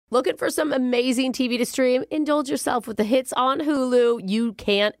Looking for some amazing TV to stream? Indulge yourself with the hits on Hulu you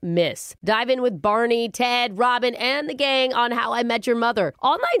can't miss. Dive in with Barney, Ted, Robin, and the gang on How I Met Your Mother.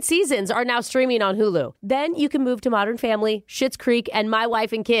 All 9 seasons are now streaming on Hulu. Then you can move to Modern Family, Schitt's Creek, and My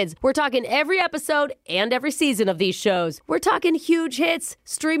Wife and Kids. We're talking every episode and every season of these shows. We're talking huge hits,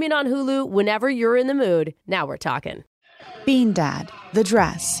 streaming on Hulu whenever you're in the mood. Now we're talking. Bean Dad, The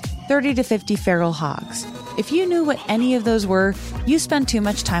Dress, 30 to 50 Feral Hogs. If you knew what any of those were, you spend too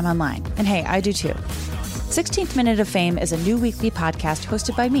much time online. And hey, I do too. 16th Minute of Fame is a new weekly podcast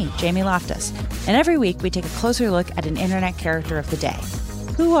hosted by me, Jamie Loftus. And every week we take a closer look at an internet character of the day.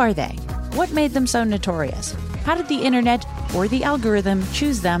 Who are they? What made them so notorious? How did the internet or the algorithm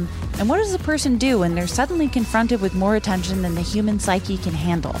choose them? And what does a person do when they're suddenly confronted with more attention than the human psyche can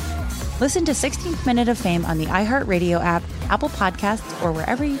handle? Listen to 16th Minute of Fame on the iHeartRadio app, Apple Podcasts, or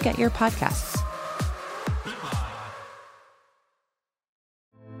wherever you get your podcasts.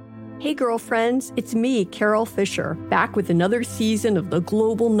 Hey girlfriends, it's me, Carol Fisher, back with another season of the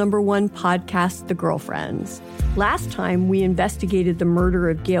global #1 podcast, The Girlfriends. Last time, we investigated the murder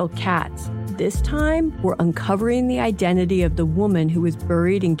of Gail Katz. This time, we're uncovering the identity of the woman who was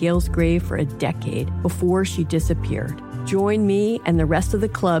buried in Gail's grave for a decade before she disappeared. Join me and the rest of the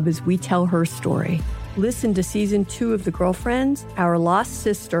club as we tell her story. Listen to Season 2 of The Girlfriends, Our Lost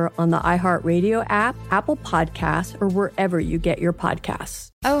Sister on the iHeartRadio app, Apple Podcasts, or wherever you get your podcasts.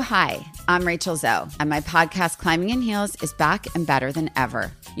 Oh, hi, I'm Rachel Zoe, and my podcast, Climbing in Heels, is back and better than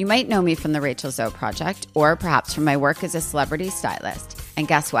ever. You might know me from the Rachel Zoe Project, or perhaps from my work as a celebrity stylist. And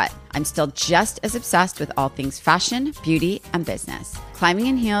guess what? I'm still just as obsessed with all things fashion, beauty, and business. Climbing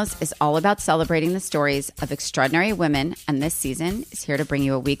in Heels is all about celebrating the stories of extraordinary women, and this season is here to bring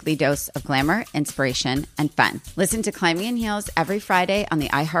you a weekly dose of glamour, inspiration, and fun. Listen to Climbing in Heels every Friday on the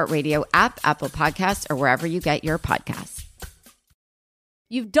iHeartRadio app, Apple Podcasts, or wherever you get your podcasts.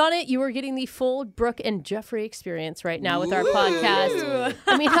 You've done it. You are getting the full Brooke and Jeffrey experience right now with our podcast.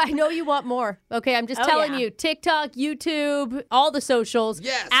 I mean, I know you want more. Okay, I'm just telling you. TikTok, YouTube, all the socials.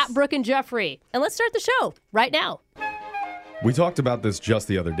 Yes. At Brooke and Jeffrey. And let's start the show right now. We talked about this just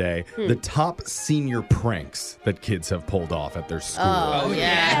the other day. The top senior pranks that kids have pulled off at their school. Oh,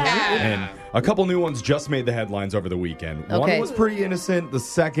 yeah. And a couple new ones just made the headlines over the weekend. Okay. One was pretty innocent. The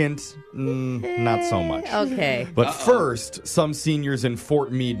second, not so much. Okay. But first, some seniors in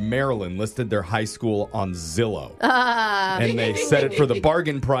Fort Meade, Maryland listed their high school on Zillow. And they set it for the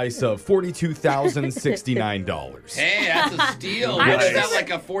bargain price of $42,069. Hey, that's a steal. What is that, like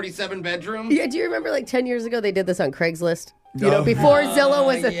a 47-bedroom? Yeah, do you remember like 10 years ago they did this on Craigslist? You know, before Zillow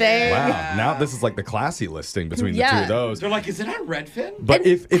was a thing. Wow. Now this is like the classy listing between the two of those. They're like, is it on Redfin? But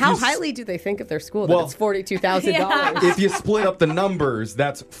if how you highly do they think of their school Well, that it's $42,000? if you split up the numbers,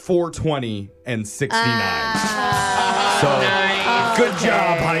 that's 420 and 69. So good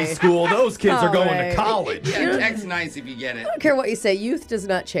job, high school. Those kids are going to college. Yeah, text nice if you get it. I don't care what you say. Youth does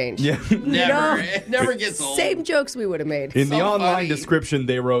not change. Yeah. Never. It never gets old. Same jokes we would have made. In the So online funny. description,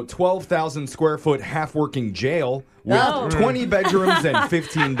 they wrote 12,000 square foot half working jail with 20 bedrooms and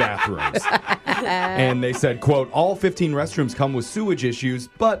 15 bathrooms. And they said, quote, all 15 restrooms come with sewage issues,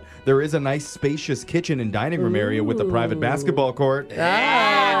 but there is a nice spacious kitchen and dining room area with a private basketball court. And the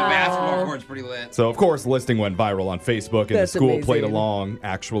basketball court's pretty lit. So, of course, the listing went viral on Facebook, and That's the school amazing. played along,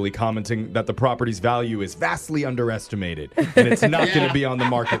 actually commenting that the property's value is vastly underestimated, and it's not going to be on the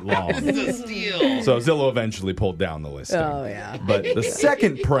market long. This is a steal. So Zillow eventually pulled down the listing. Oh, yeah. But the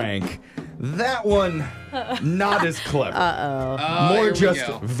second prank, that one, not as clever. Here More we just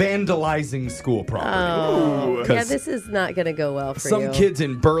go. vandalizing school property. Oh. 'Cause Yeah, this is not going to go well for you. some kids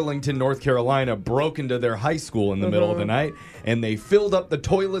in Burlington, North Carolina, broke into their high school in the middle of the night, and they filled up the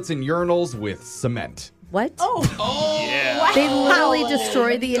toilets and urinals with cement. What? Yeah. They literally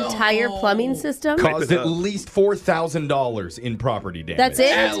destroyed the entire plumbing system? Caused at least $4,000 in property damage. That's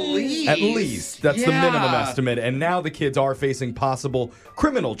it? At least. At least. That's the minimum Yeah. estimate. And now the kids are facing possible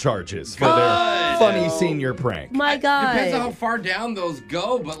criminal charges for their funny senior prank. My God. Depends on how far down those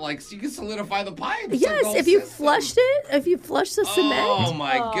go, but like, so you can solidify the pipes. Yes, the whole if you system. flushed it, if you flushed the cement. Oh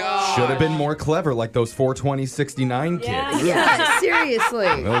my God. Should have been more clever like those 42069 kids. Yeah,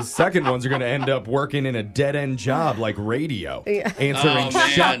 seriously. Those second ones are going to end up working in a dead-end job like radio, answering Oh, man.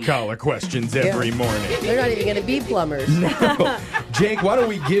 shot collar questions every morning. They're not even going to be plumbers. Jake, why don't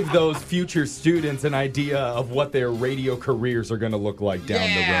we give those future students an idea of what their radio careers are going to look like down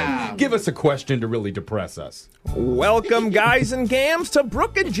the road? Give us a question to really depress us. Welcome, guys and gams, to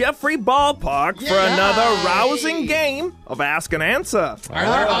Brooke and Jeffrey Ballpark for another rousing game of Ask and Answer. Are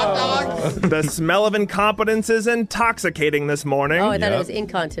there hot dogs? The smell of incompetence is intoxicating this morning. Oh, I thought it was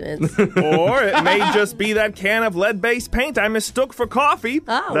incontinence. Or it may just Must be that can of lead-based paint I mistook for coffee.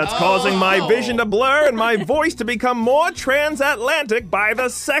 Oh. That's causing my vision to blur and my voice to become more transatlantic by the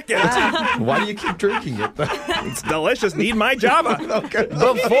second. Why do you keep drinking it, though? It's delicious. Need my Java.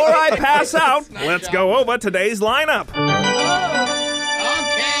 Before I pass out, let's go over today's lineup.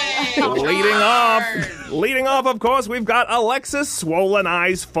 Okay. Leading off, of course, we've got Alexis Swollen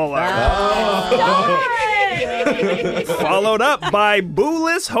Eyes Fuller. Followed up by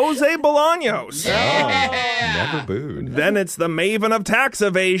Booeless Jose Bolaños. Never booed. Then it's the maven of tax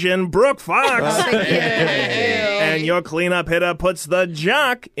evasion, Brooke Fox. And your cleanup hitter puts the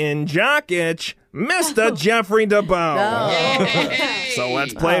jock in jock itch, Mr. Jeffrey DeBone. So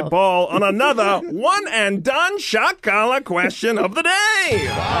let's play ball on another one and done shot collar question of the day.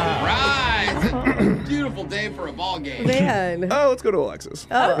 All right. Beautiful day for a ball game. Man. Oh, let's go to Alexis.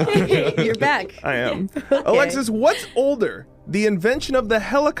 You're back. I am. Alexis, what's older? The invention of the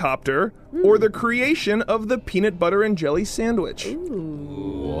helicopter or the creation of the peanut butter and jelly sandwich?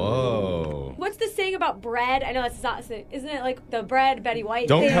 Whoa. What's the saying about bread? I know that's not, isn't it like the bread, Betty White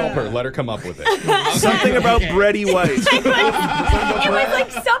Don't thing? help her. Let her come up with it. Something about bready white. It was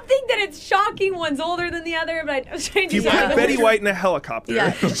like something that it's shocking one's older than the other, but I was trying to You put Betty White in a helicopter.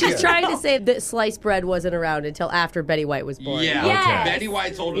 Yeah, she's trying to say that sliced bread wasn't around until after Betty White was born. Yeah. Yes. Okay. Betty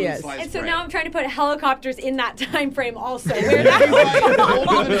White's older Yes. than sliced And so bread. now I'm trying to put helicopters in that time frame also. Where that Betty White's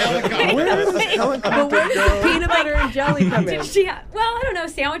older than helicopter. Where does this helicopter But where does the peanut butter and jelly come in? Did she well, I don't know,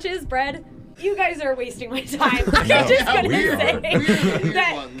 sandwiches, bread. You guys are wasting my time. I'm just going to Weird. say Weird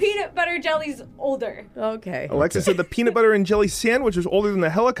that ones. peanut butter jelly's older. Okay. Alexis said the peanut butter and jelly sandwich was older than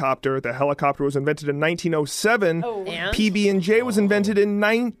the helicopter. The helicopter was invented in 1907. Oh. And? PB&J was invented in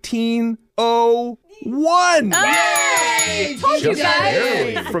 1901. Yay! Told you Just guys.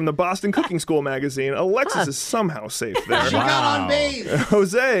 barely. From the Boston Cooking School magazine, Alexis is somehow safe She there. got on base.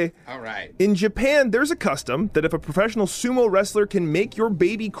 Jose, All right. in Japan, there's a custom that if a professional sumo wrestler can make your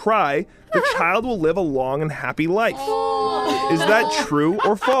baby cry, the child will live a long and happy life. Is that true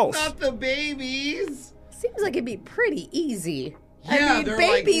or false? Not the babies. Seems like it'd be pretty easy. Yeah, I mean, they're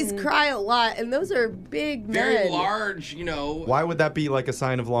babies like cry a lot, and those are big very men. large, you know. Why would that be like a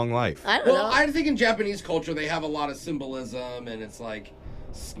sign of long life? I don't Well, know. I think in Japanese culture they have a lot of symbolism, and it's like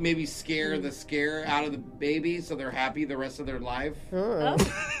maybe scare the scare out of the baby so they're happy the rest of their life. You know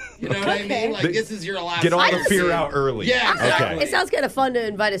what I mean? Like, this is your last. Get all the chance. fear out early. Yeah, exactly. Okay. It sounds kind of fun to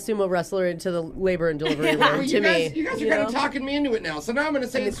invite a sumo wrestler into the labor and delivery Well, room. you To guys, me, you guys are kind of talking me into it now. So now I'm going to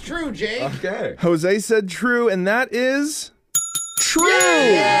say it's true, Jake. Okay. Jose said true, and that is true.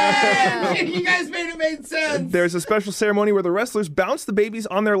 Yeah! You guys made it make sense. There's a special ceremony where the wrestlers bounce the babies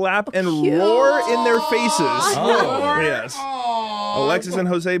on their lap and roar in their faces. Oh. Yes. Aw. Alexis and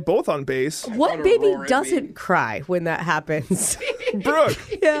Jose both on base. What Wanna baby roar at doesn't me. cry when that happens? Brooke.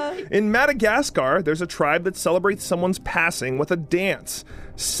 Yeah. In Madagascar, there's a tribe that celebrates someone's passing with a dance.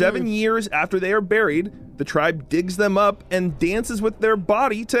 7 years after they are buried, the tribe digs them up and dances with their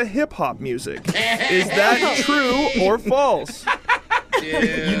body to hip-hop music. Is that true or false? Dude,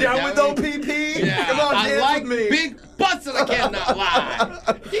 You down that with would- OPP? Yeah, Come on, I dance like with me. big butts and I cannot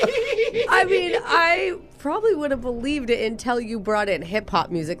lie. I mean, I probably would have believed it until you brought in hip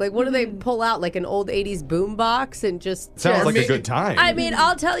hop music. Like, what do they pull out? Like an old 80s boombox and just. Sounds like a me- good time. I mean,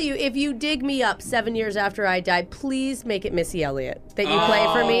 I'll tell you, if you dig me up 7 years after I die, please make it Missy Elliott that you play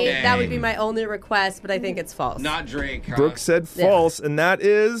for me. Okay. That would be my only request, but I think it's false. Not Drake, huh? Brooke said false, and that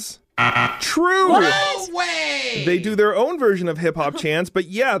is true. No way! They do their own version of hip-hop chants, but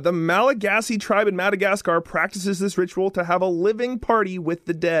yeah, the Malagasy tribe in Madagascar practices this ritual to have a living party with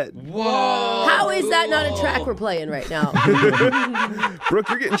the dead. Whoa! How is that not a track we're playing right now? Brooke,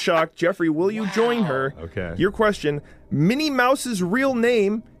 you're getting shocked. Jeffrey, will you join her? Okay. Your question, Minnie Mouse's real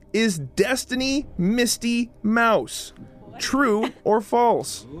name is Destiny Misty Mouse. True or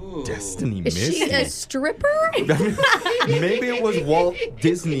false? Destiny Is she a Misty. stripper? Maybe it was Walt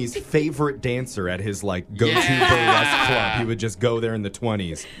Disney's favorite dancer at his like go-to burlesque club. He would just go there in the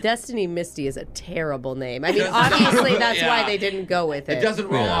 20s. Destiny Misty is a terrible name. I mean, Does not- obviously that's why yeah. they didn't go with it. It doesn't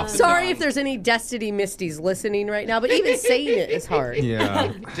roll off the Sorry tongue. if there's any Destiny Misties listening right now, but even saying it is hard.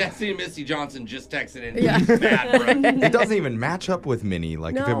 Yeah. Destiny Misty Johnson just texted in. Yeah. He's mad, bro. It doesn't even match up with Minnie.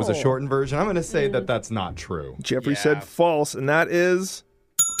 Like if it was a No. shortened version, I'm going to say that that's not true. Jeffrey Yeah. said false, and that is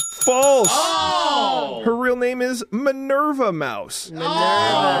false. Oh! Her real name is Minerva Mouse.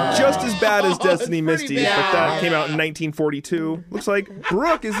 Oh! Just as bad as It's Destiny pretty Misty, bad. but that came out in 1942. Looks like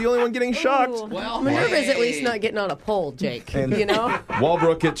Brooke is the only one getting shocked. Well, Minerva's at hey. least not getting on a pole, Jake. And- You know? While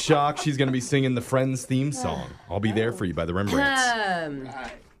Brooke gets shocked, she's going to be singing the Friends theme song. I'll be there for you by the Rembrandts.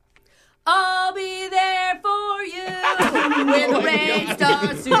 I'll be there for for you. When the rain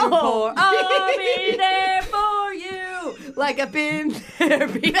starts to pour, I'll be there for you. Like I've been there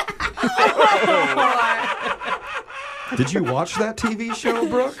before. Did you watch that TV show,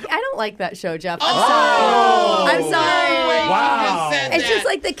 Brooke? I don't like that show, Jeff. I'm sorry. Wow. It's just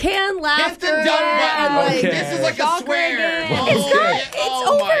like the canned laughter. Hit the done button. Okay. This is like a swear. It's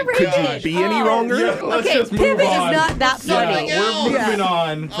overrated. Could you be any wronged? Let's Okay, just move Pivot on. is not that funny. We're moving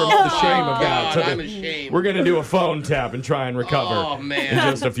on from the shame of that. God, to I'm the- ashamed. We're going to do a phone tap and try and recover Oh, man.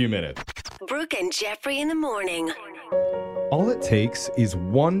 in just a few minutes. Brooke and Jeffrey in the morning. All it takes is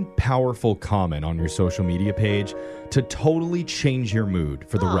one powerful comment on your social media page to totally change your mood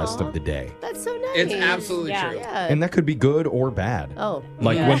for the rest of the day. That's so nice. It's absolutely true. Yeah. And that could be good or bad. Oh.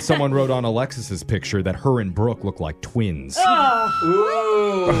 Like when someone wrote on Alexis's picture that her and Brooke look like twins. Ooh.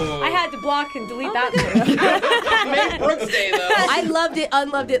 I had to block and delete that. Make Brooke's day, though. I loved it,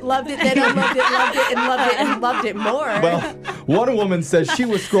 unloved it, loved it, then unloved it, loved it, and loved it, and loved it more. Well, one woman says she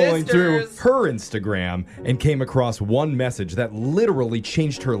was scrolling through Sisters. her Instagram and came across one message that literally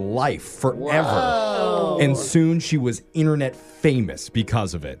changed her life forever. Whoa. And soon she was internet famous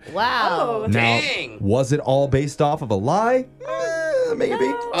because of it. Wow. Now, Dang. was it all based off of a lie? Maybe.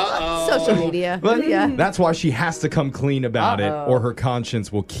 Uh-oh. Social media. But Yeah. that's why she has to come clean about it, or her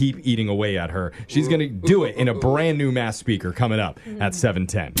conscience will keep eating away at her. She's going to do it in a brand new Mass Speaker coming up at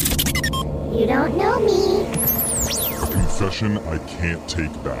 7:10. You don't know me. Confession I can't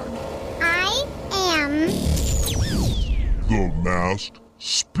take back. I am The Masked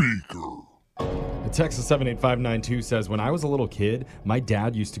Speaker. Texas 78592 says, when I was a little kid, my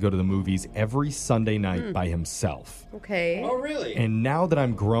dad used to go to the movies every Sunday night by himself. Okay. Oh, really? And now that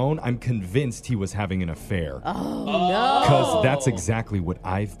I'm grown, I'm convinced he was having an affair. Oh, no. Because that's exactly what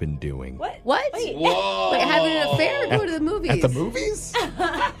I've been doing. What? Whoa. Wait, having an affair or go to the movies? At the movies?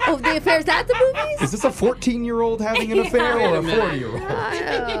 Oh, the affair's at the movies? Is this a 14-year-old having an affair or a 40-year-old?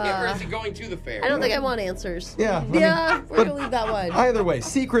 Or is he going to the fair? I don't think I want answers. Yeah. Yeah, we're going to leave that one. Either way,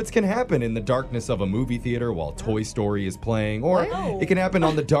 secrets can happen in the darkness of a movie theater while Toy Story is playing, or it can happen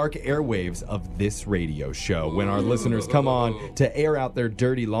on the dark airwaves of this radio show when our listeners come on to air out their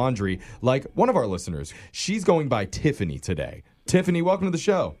dirty laundry, like one of our listeners. She's going by Tiffany today. Tiffany, welcome to the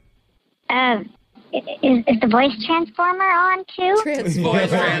show. Is the voice transformer on too? Voice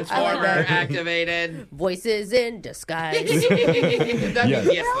transformer activated. Voices in disguise. That Yes.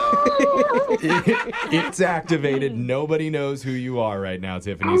 means yes, though. It's activated. Nobody knows who you are right now,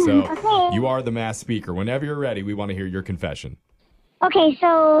 Tiffany, so okay. you are the mass speaker. Whenever you're ready, we want to hear your confession. Okay,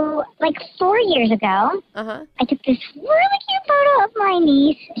 so like 4 years ago, Uh-huh. I took this really cute photo of my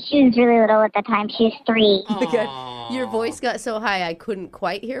niece. She was really little at the time. She was 3. Your voice got so high I couldn't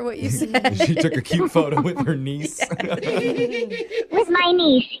quite hear what you said. She took a cute photo with her niece. With my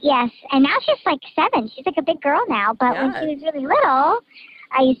niece, yes. And now she's like 7. She's like a big girl now. But when she was really little,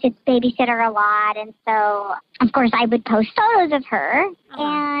 I used to babysit her a lot. And so, of course, I would post photos of her.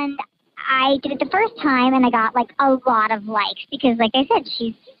 And I did it the first time, and I got like a lot of likes because, like I said,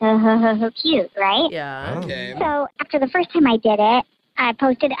 she's so cute, right? Yeah. Okay. So after the first time I did it, I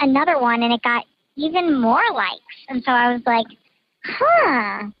posted another one, and it got even more likes. And so I was like,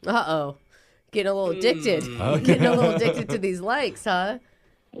 huh. Uh-oh. Getting a little addicted. Getting a little addicted to these likes, huh?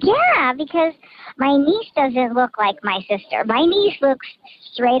 Yeah, because my niece doesn't look like my sister. My niece looks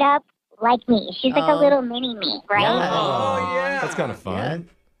straight up like me. She's like a little mini me, right? Oh, yeah. That's kind of fun.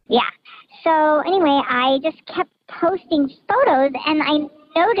 Yeah. So anyway, I just kept posting photos, and I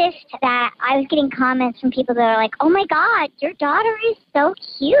noticed that I was getting comments from people that are like, "Oh my God, your daughter is so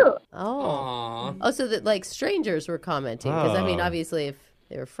cute." Oh. Aw. Oh, so that like strangers were commenting. Because, I mean, Oh. obviously, if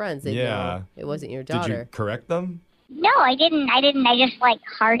they were friends, they'd know it wasn't your Did you daughter. correct them? No, I didn't. I just like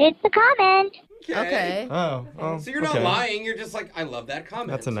hearted the comment. Okay. Oh. So you're not lying. You're just like, I love that comment.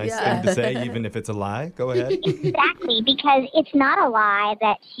 That's a nice thing to say, even if it's a lie. Go ahead. Exactly, because it's not a lie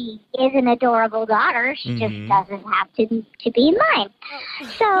that she is an adorable daughter. She just doesn't have to be mine.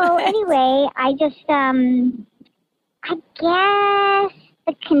 So anyway, I just I guess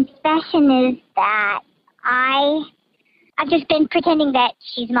the confession is that I've just been pretending that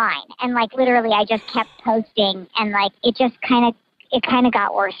she's mine, and like literally, I just kept posting, and like it kind of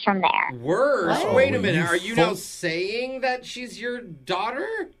got worse from there. Worse? What? Wait a Oh, minute. you Are you now saying that she's your daughter?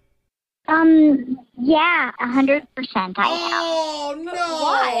 Yeah, 100% I am. Oh, no.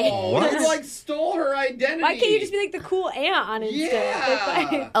 Why? What? You, like, stole her identity. Why can't you just be like the cool aunt on Insta?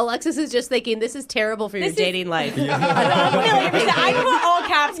 Yeah. Alexis is just thinking, this is terrible for your dating life. I put all all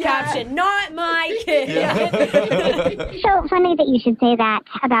caps caption, not my kid. So funny that you should say that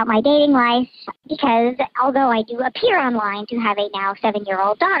about my dating life, because although I do appear online to have a now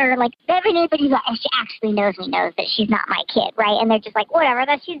 7-year-old daughter, like everybody who actually knows me knows that she's not my kid, right? And they're just like, whatever,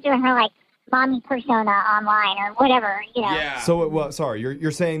 that she's doing her like mommy persona online or whatever, you know. Yeah. So, sorry,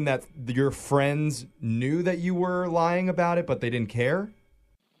 you're saying that your friends knew that you were lying about it, but they didn't care?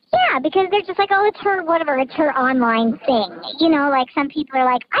 Yeah, because they're just like, oh, it's her, whatever, it's her online thing. You know, like some people are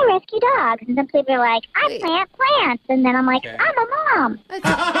like, I rescue dogs. And some people are like, I plant plants. And then I'm like, I'm a mom.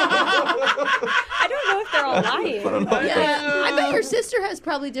 I don't know if they're all lying. Yeah, I bet your sister has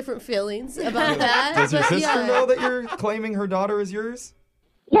probably different feelings about that. Does your but sister know that you're claiming her daughter is yours?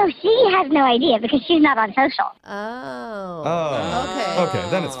 No, she has no idea because she's not on social. Oh. Okay,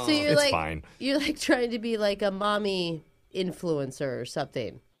 then it's, So you're it's like, fine. You're like trying to be like a mommy influencer or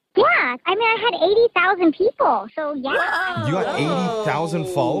something. Yeah, I mean, I had 80,000 people, so yeah. You got 80,000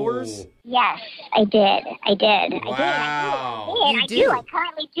 followers? Yes, I did. Wow. I do. I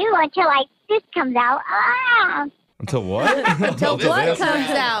currently do until this comes out. Until what? Until what comes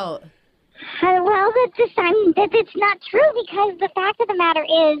out? Well, that it's not true because the fact of the matter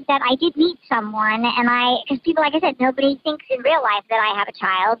is that I did meet someone, and because people, like I said, nobody thinks in real life that I have a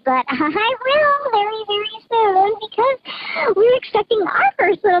child, but I will very, very soon because we're expecting our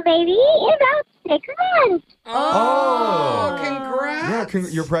first little baby in about 6 months. Oh, congrats. Yeah,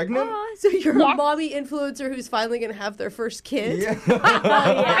 you're pregnant? So you're a mommy influencer who's finally going to have their first kid? Yeah.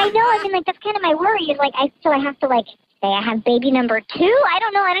 I know. I mean, like, that's kind of my worry is, like, so I have to, like, say I have baby number 2? I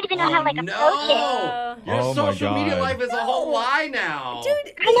don't know. I don't even know how, like, approach it. Your Oh, my social media God. life is a whole lie now.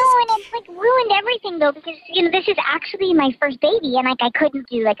 Dude, I know, and it's, like, ruined everything, though, because, you know, this is actually my first baby, and, like, I couldn't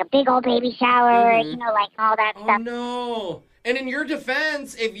do, like, a big old baby shower, you know, like, all that Oh, stuff. no. And in your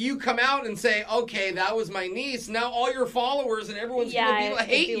defense, if you come out and say, okay, that was my niece, now all your followers and everyone's going to it'd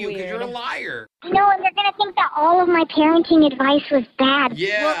hate be you because you're a weird. liar. No, and they're going to think that all of my parenting advice was bad.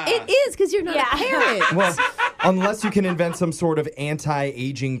 Yeah. Well, it is because you're not a parent. Well, unless you can invent some sort of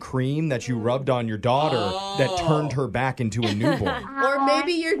anti-aging cream that you rubbed on your daughter that turned her back into a newborn. Or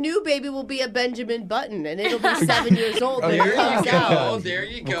maybe your new baby will be a Benjamin Button and it'll be 7 years old when There it comes you go. out. There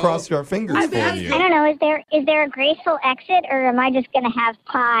you go. We'll cross our fingers for you. I don't know. Is there a graceful exit, or am I just going to have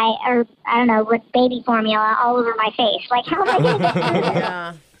pie, or I don't know, with baby formula all over my face? Like, how am I going to get through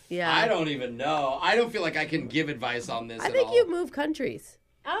this? Yeah. I don't even know. I don't feel like I can give advice on this I at think all. you move countries.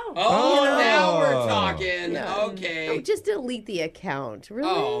 Oh, now we're talking. Yeah. Okay. Oh, just delete the account. Really?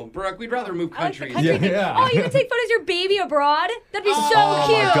 Oh, Brooke, we'd rather move countries. Yeah. Oh, you would take photos of your baby abroad? That'd be so Oh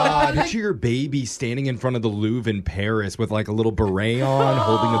cute. my God! Picture your baby standing in front of the Louvre in Paris with like a little beret on,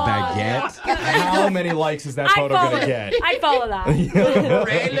 holding a baguette. How many likes is that I'd photo follow gonna get? I'd follow that.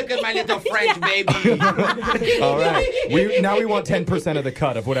 Ray, look at my little French baby. All right. Now we want 10% of the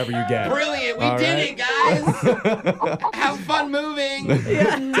cut of whatever you get. Brilliant. We All did right. it, guys. Have fun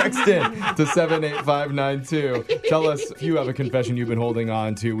moving. Text in to 78592. Tell us if you have a confession you've been holding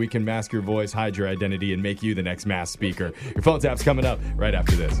on to. We can mask your voice, hide your identity, and make you the next mass speaker. Your phone tap's coming up right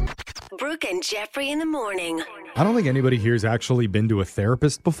after this. Brooke and Jeffrey in the morning. I don't think anybody here's actually been to a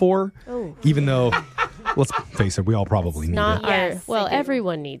therapist before, even though, let's face it, we all probably need Not it. Yes, well, I do.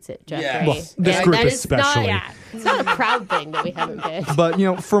 everyone needs it, Jeffrey. Yes. Well, this And group that is especially. it's not a proud thing that we haven't been. But, you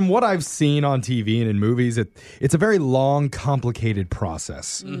know, from what I've seen on TV and in movies, it's a very long, complicated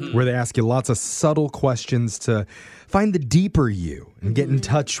process where they ask you lots of subtle questions to find the deeper you and get in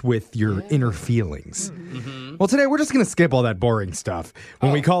touch with your inner feelings. Well, today we're just going to skip all that boring stuff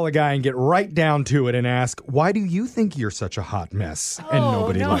when we call a guy and get right down to it and ask, why do you think you're such a hot mess and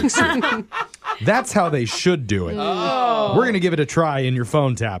nobody likes you? That's how they should do it. We're going to give it a try in your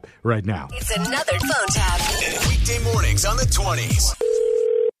phone tap right now. It's another phone tap. Weekday mornings on the 20s.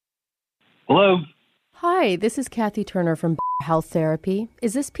 Hello. Hi, this is Kathy Turner from Health Therapy.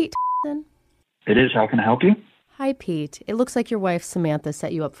 Is this Pete Thompson? It is. How can I help you? Hi, Pete. It looks like your wife Samantha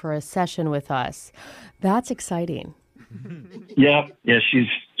set you up for a session with us. That's exciting. Yeah. She's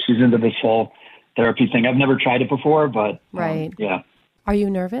into this whole therapy thing. I've never tried it before, but Right. yeah. Are you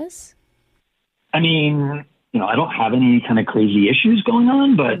nervous? I mean, I don't have any kind of crazy issues going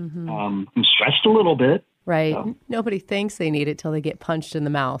on, but I'm stressed a little bit. Right. So. Nobody thinks they need it till they get punched in the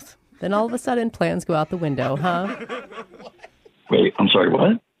mouth. Then all of a sudden plans go out the window, huh? Wait, I'm sorry.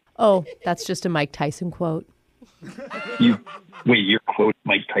 What? Oh, that's just a Mike Tyson quote. You're quote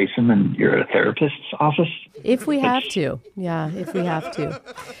Mike Tyson and you're at a therapist's office? If we have to. Yeah, if we have to.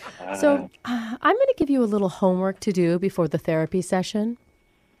 So I'm going to give you a little homework to do before the therapy session.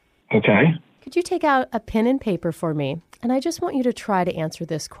 Okay. Could you take out a pen and paper for me? And I just want you to try to answer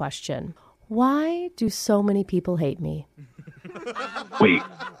this question. Why do so many people hate me? Wait,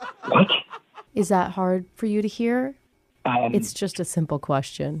 what? Is that hard for you to hear? It's just a simple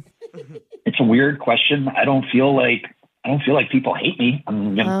question. It's a weird question. I don't feel like people hate me.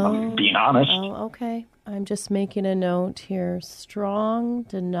 I'm being honest. Oh, okay. I'm just making a note here. Strong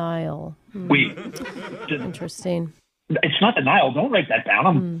denial. Wait. Interesting. It's not denial. Don't write that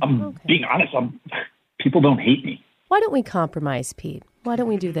down. I'm being honest. People don't hate me. Why don't we compromise, Pete? Why don't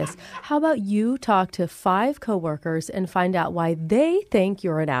we do this? How about you talk to 5 coworkers and find out why they think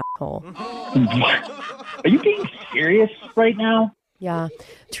you're an asshole? Are you being serious right now? Yeah.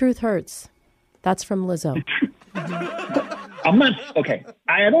 Truth hurts. That's from Lizzo. I'm not, okay.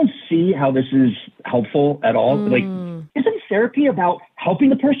 I don't see how this is helpful at all. Like, isn't therapy about helping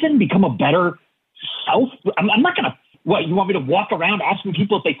the person become a better self? I'm not going to, what, you want me to walk around asking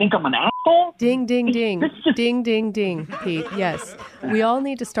people if they think I'm an asshole? Ding, ding, ding. Ding, ding, ding, Pete. Yes. We all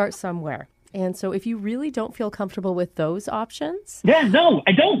need to start somewhere. And so if you really don't feel comfortable with those options. Yeah, no,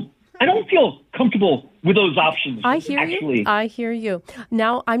 I don't. I don't feel comfortable with those options. I hear you. I hear you.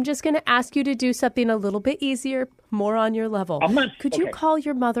 Now, I'm just going to ask you to do something a little bit easier, more on your level. Could you call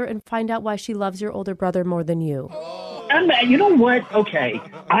your mother and find out why she loves your older brother more than you? You know what? Okay.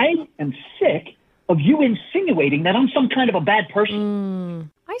 I am sick of you insinuating that I'm some kind of a bad person.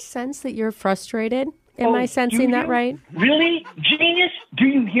 I sense that you're frustrated. Am I sensing that right? Really? Genius? Do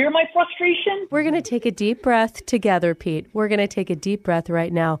you hear my frustration? We're going to take a deep breath together, Pete. We're going to take a deep breath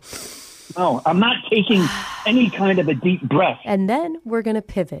right now. Oh, I'm not taking any kind of a deep breath. And then we're going to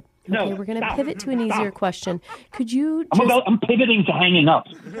pivot. Okay, we're going to pivot to an easier question. Could you just... I'm pivoting to hanging up.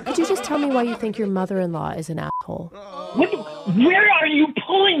 Could you just tell me why you think your mother-in-law is an asshole? Where are you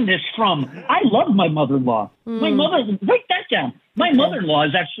pulling this from? I love my mother-in-law. My mother, write that down. My mother-in-law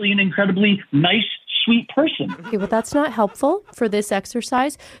is actually an incredibly nice, sweet person. Okay, well, that's not helpful for this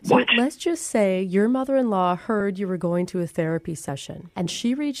exercise. So let's just say your mother-in-law heard you were going to a therapy session and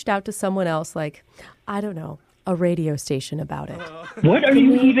she reached out to someone else, like, I don't know, a radio station about it. What are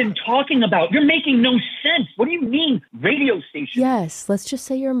you even talking about? You're making no sense. What do you mean, radio station? Yes, let's just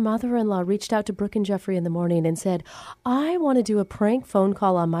say your mother-in-law reached out to Brooke and Jeffrey in the morning and said, I want to do a prank phone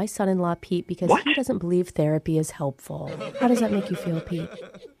call on my son-in-law, Pete, because he doesn't believe therapy is helpful. How does that make you feel, Pete?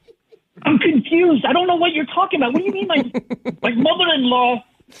 I'm confused. I don't know what you're talking about. What do you mean my mother-in-law?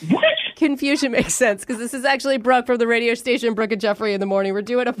 What? Confusion makes sense because this is actually Brooke from the radio station Brooke and Jeffrey in the morning. We're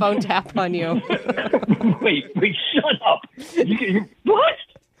doing a phone tap on you. Wait, shut up. What?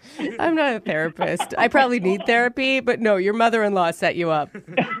 I'm not a therapist. I probably need therapy, but no, your mother-in-law set you up.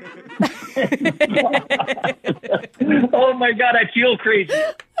 Oh my God, I feel crazy.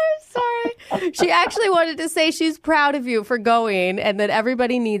 I'm sorry. She actually wanted to say she's proud of you for going and that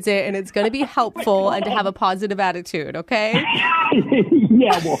everybody needs it and it's going to be helpful and to have a positive attitude, okay?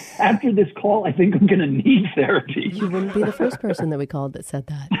 Yeah, well, after this call, I think I'm going to need therapy. You wouldn't be the first person that we called that said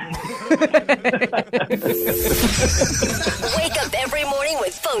that. Wake up every morning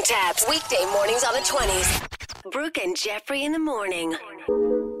with phone taps. Weekday mornings on the 20s. Brooke and Jeffrey in the morning.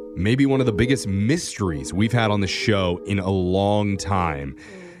 Maybe one of the biggest mysteries we've had on the show in a long time.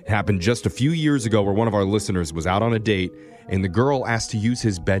 It happened just a few years ago where one of our listeners was out on a date and the girl asked to use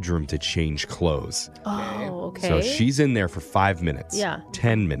his bedroom to change clothes. Oh, okay. So she's in there for 5 minutes. Yeah.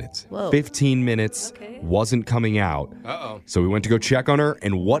 10 minutes. Whoa. 15 minutes. Okay. Wasn't coming out. Uh-oh. So we went to go check on her,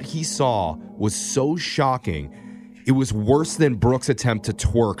 and what he saw was so shocking. It was worse than Brooke's attempt to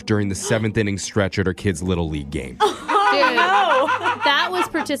twerk during the 7th inning stretch at her kid's Little League game. Dude, that was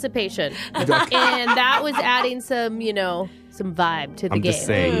participation. And that was adding some, some vibe to the game. I'm just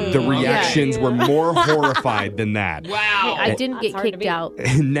saying, the reactions were more horrified than that. Wow. Hey, I didn't get kicked out.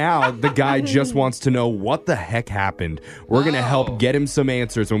 And now the guy just wants to know what the heck happened. We're going to help get him some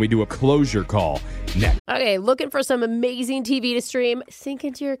answers when we do a closure call next. Okay, looking for some amazing TV to stream? Sink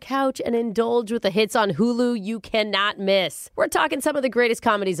into your couch and indulge with the hits on Hulu you cannot miss. We're talking some of the greatest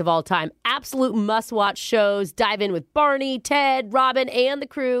comedies of all time. Absolute must-watch shows. Dive in with Barney, Ted, Robin, and the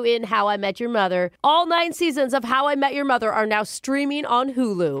crew in How I Met Your Mother. All 9 seasons of How I Met Your Mother are now streaming on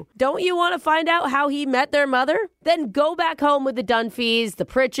Hulu. Don't you want to find out how he met their mother? Then go back home with the Dunphys, the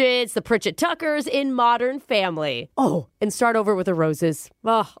Pritchett's, the Pritchett Tuckers in Modern Family. Oh, and start over with the Roses.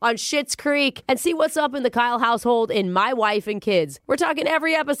 On Schitt's Creek. And see what's up in the Kyle household in My Wife and Kids. We're talking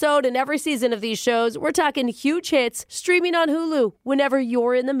every episode and every season of these shows. We're talking huge hits streaming on Hulu whenever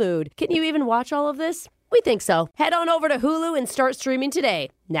you're in the mood. Can you even watch all of this? We think so. Head on over to Hulu and start streaming today.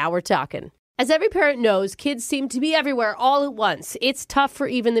 Now we're talking. As every parent knows, kids seem to be everywhere all at once. It's tough for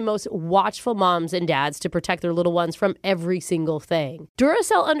even the most watchful moms and dads to protect their little ones from every single thing.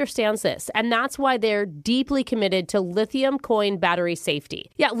 Duracell understands this, and that's why they're deeply committed to lithium coin battery safety.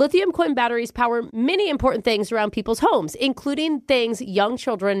 Yeah, lithium coin batteries power many important things around people's homes, including things young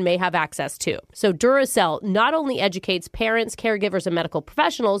children may have access to. So Duracell not only educates parents, caregivers, and medical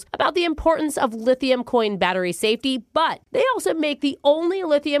professionals about the importance of lithium coin battery safety, but they also make the only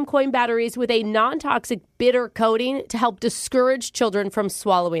lithium coin batteries with a non-toxic bitter coating to help discourage children from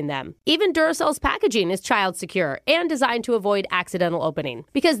swallowing them. Even Duracell's packaging is child secure and designed to avoid accidental opening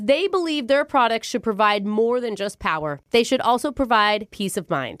because they believe their products should provide more than just power. They should also provide peace of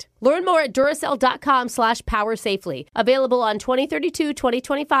mind. Learn more at Duracell.com/powersafely. Available on 2032,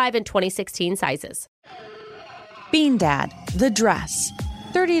 2025, and 2016 sizes. Bean Dad, The Dress,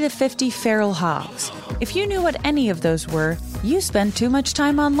 30 to 50 feral hogs. If you knew what any of those were, you spend too much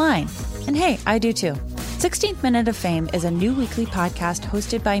time online. And hey, I do too. 16th Minute of Fame is a new weekly podcast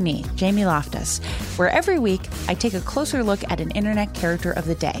hosted by me, Jamie Loftus, where every week I take a closer look at an internet character of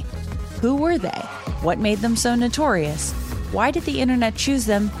the day. Who were they? What made them so notorious? Why did the internet choose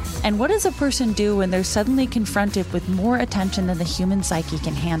them? And what does a person do when they're suddenly confronted with more attention than the human psyche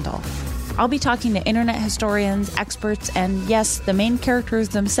can handle? I'll be talking to internet historians, experts, and yes, the main characters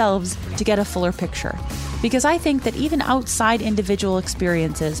themselves to get a fuller picture. Because I think that even outside individual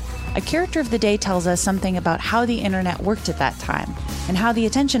experiences, a character of the day tells us something about how the internet worked at that time and how the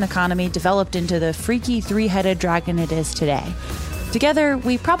attention economy developed into the freaky three-headed dragon it is today. Together,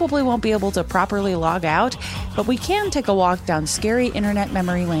 we probably won't be able to properly log out, but we can take a walk down scary internet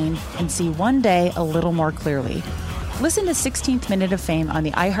memory lane and see one day a little more clearly. Listen to 16th Minute of Fame on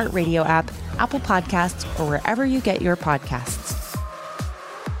the iHeartRadio app, Apple Podcasts, or wherever you get your podcasts.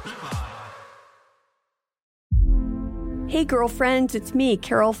 Hey, girlfriends, it's me,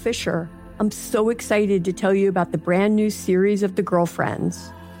 Carol Fisher. I'm so excited to tell you about the brand new series of The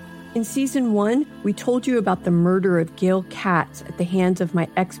Girlfriends. In season 1, we told you about the murder of Gail Katz at the hands of my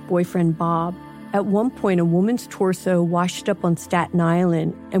ex-boyfriend, Bob. At one point, a woman's torso washed up on Staten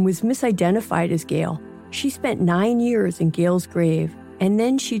Island and was misidentified as Gail. She spent 9 years in Gail's grave, and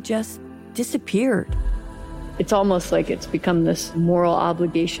then she just disappeared. It's almost like it's become this moral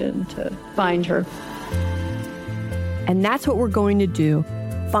obligation to find her. And that's what we're going to do.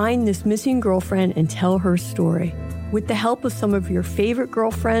 Find this missing girlfriend and tell her story. With the help of some of your favorite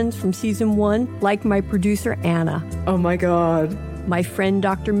girlfriends from season 1, like my producer, Anna. Oh my God. My friend,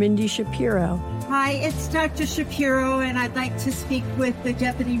 Dr. Mindy Shapiro. Hi, it's Dr. Shapiro, and I'd like to speak with the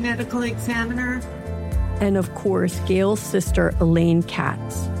deputy medical examiner. And of course, Gail's sister, Elaine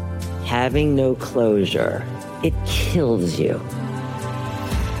Katz. Having no closure, it kills you.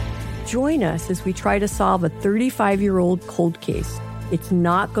 Join us as we try to solve a 35-year-old cold case. It's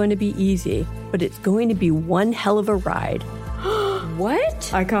not going to be easy, but it's going to be one hell of a ride.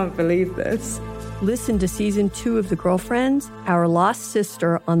 What? I can't believe this. Listen to season 2 of The Girlfriends, Our Lost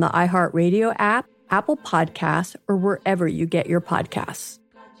Sister on the iHeartRadio app, Apple Podcasts, or wherever you get your podcasts.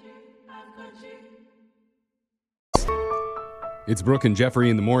 It's Brooke and Jeffrey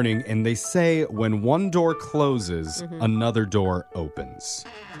in the morning, and they say when one door closes, another door opens.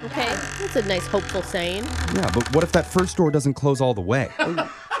 Okay, that's a nice, hopeful saying. Yeah, but what if that first door doesn't close all the way?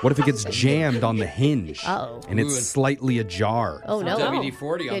 What if it gets jammed on the hinge and it's slightly ajar? Oh, no.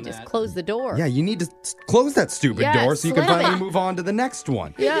 WD-40 on just that. close the door. Yeah, you need to close that stupid door so you can slam finally it. move on to the next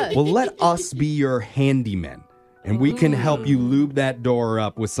one. Yeah. Well, let us be your handyman, and we can help you lube that door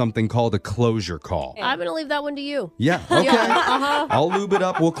up with something called a closure call. I'm going to leave that one to you. Yeah, okay. Yeah, I'll lube it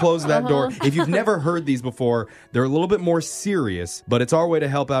up. We'll close that door. If you've never heard these before, they're a little bit more serious, but it's our way to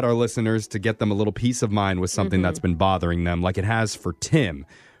help out our listeners to get them a little peace of mind with something that's been bothering them, like it has for Tim,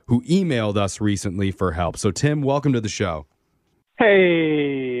 who emailed us recently for help. So, Tim, welcome to the show.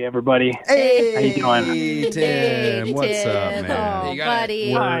 Hey, everybody. Hey, how you doing? Tim. What's up, man? Oh,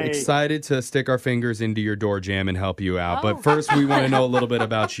 buddy. We're excited to stick our fingers into your door jam and help you out. But first, we want to know a little bit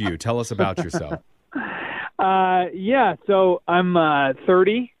about you. Tell us about yourself. Yeah, so I'm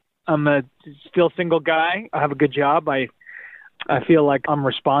 30. I'm a still single guy. I have a good job. I feel like I'm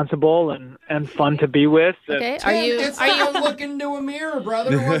responsible and fun to be with. Okay, It's not looking into a mirror,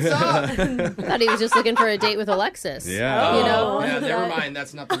 brother. What's up? Thought he was just looking for a date with Alexis. Yeah. You know? Yeah, never mind.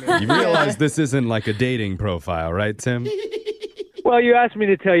 That's not the mirror. You realize this isn't like a dating profile, right, Tim? Well, you asked me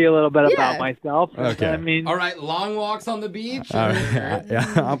to tell you a little bit about myself. Okay. I mean, All right, long walks on the beach. All right.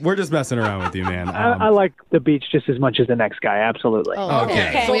 Yeah, we're just messing around with you, man. I like the beach just as much as the next guy. Absolutely. Oh,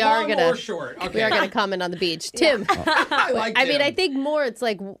 okay. So We are long gonna or short. Okay. we are gonna comment on the beach, Tim. I like I mean, Tim. I think more. It's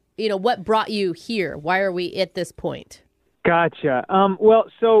like, what brought you here? Why are we at this point? Gotcha.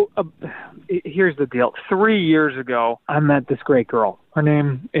 Here's the deal. 3 years ago, I met this great girl. Her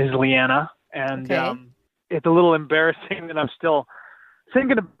name is Leanna, and it's a little embarrassing that I'm still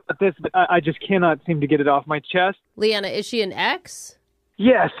thinking about this, but I just cannot seem to get it off my chest. Leanna, is she an ex?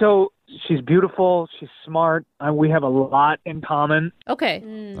 Yeah, so she's beautiful. She's smart. We have a lot in common. Okay.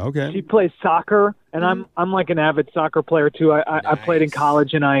 Okay. She plays soccer, and I'm like an avid soccer player too. I played in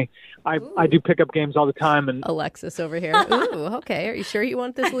college, and I do pickup games all the time. And Alexis over here. Ooh, okay. Are you sure you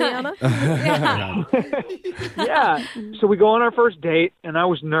want this, Leanna? Yeah. So we go on our first date, and I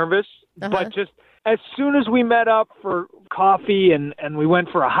was nervous, but just as soon as we met up for coffee and we went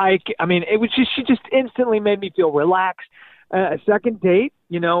for a hike, I mean, it was just she just instantly made me feel relaxed. A second date,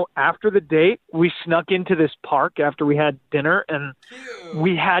 after the date, we snuck into this park after we had dinner, and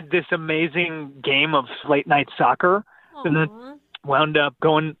we had this amazing game of late night soccer. Aww. And then wound up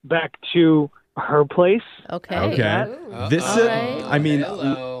going back to her place. Okay. This I mean,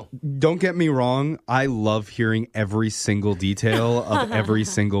 don't get me wrong. I love hearing every single detail of every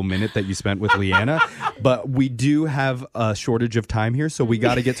single minute that you spent with Leanna, but we do have a shortage of time here, so we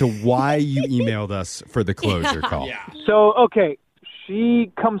got to get to why you emailed us for the closure call. Yeah. So,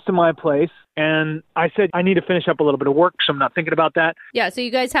 she comes to my place, and I said, I need to finish up a little bit of work, so I'm not thinking about that. Yeah, so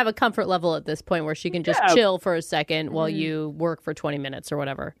you guys have a comfort level at this point where she can just chill for a second while you work for 20 minutes or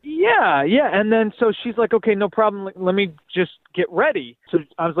whatever. Yeah. And then so she's like, okay, no problem. Let me just get ready. So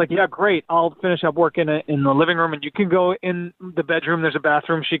I was like, yeah, great. I'll finish up work in the living room, and you can go in the bedroom. There's a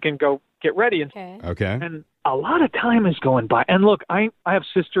bathroom. She can go get ready. Okay. And a lot of time is going by. And look, I have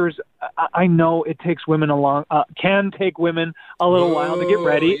sisters. I know it takes women can take women a little while to get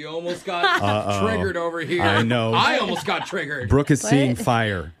ready. You almost got triggered over here. I know. I almost got triggered. Brooke is seeing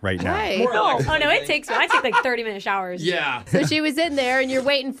fire right now. Right. I take like 30-minute showers. Yeah. So she was in there, and you're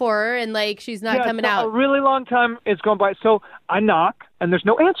waiting for her, and she's not coming out. A really long time is going by. So I knock, and there's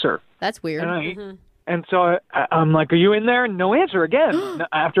no answer. That's weird. And so I'm like, are you in there? No answer again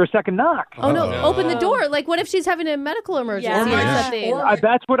after a second knock. Oh, no. Open the door. What if she's having a medical emergency or something?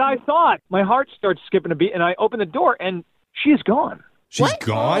 That's what I thought. My heart starts skipping a beat, and I open the door, and she's gone. She's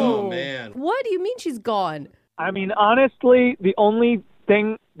gone? Oh, man. What do you mean she's gone? I mean, honestly, the only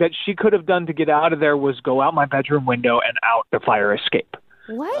thing that she could have done to get out of there was go out my bedroom window and out the fire escape.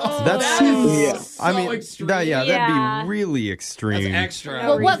 What? That seems. So I mean, extreme. That'd be really extreme. That's extra.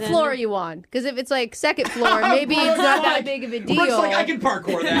 Well, what floor are you on? Because if it's second floor, maybe it's not that big of a deal. Brooke's like, I can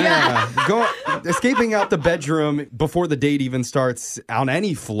parkour that. Escaping out the bedroom before the date even starts on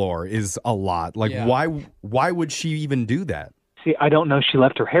any floor is a lot. Why would she even do that? See, I don't know. She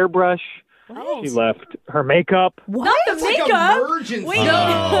left her hairbrush. What? She left her makeup. What? Not the makeup? Emergency. Wait,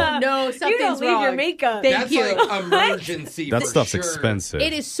 no, something's you don't leave wrong. your makeup. Thank you. That's emergency. That for stuff's sure. expensive.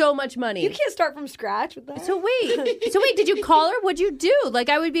 It is so much money. You can't start from scratch with that. So wait, did you call her? What'd you do?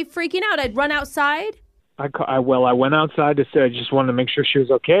 I would be freaking out. I'd run outside. I went outside to say I just wanted to make sure she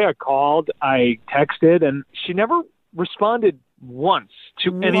was okay. I called, I texted, and she never responded once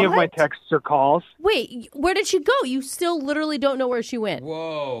to any of my texts or calls. Wait, where did she go? You still literally don't know where she went.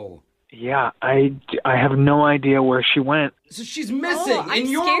 Whoa. Yeah, I have no idea where she went. So she's missing. In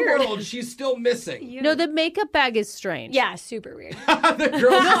your world, she's still missing. No, the makeup bag is strange. Yeah, super weird. The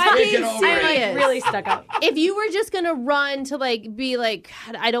girl's I'm being taking over. serious. Really stuck up. If you were just going to run to be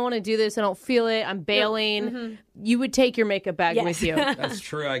I don't want to do this, I don't feel it, I'm bailing, you would take your makeup bag with you. That's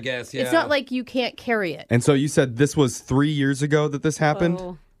true, I guess, yeah. It's not like you can't carry it. And so you said this was 3 years ago that this happened?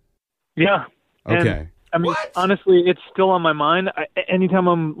 Oh. Yeah. Okay. And, honestly, it's still on my mind. Anytime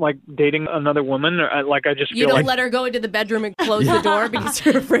I'm dating another woman, or I just you feel don't let her go into the bedroom and close the door because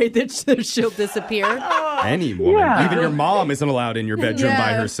you're afraid that she'll disappear. Any woman, even your mom, isn't allowed in your bedroom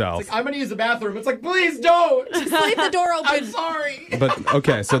by herself. It's I'm going to use the bathroom. It's please don't. Just leave the door open. I'm sorry. But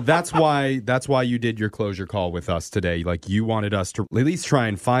okay, so that's why you did your closure call with us today. You wanted us to at least try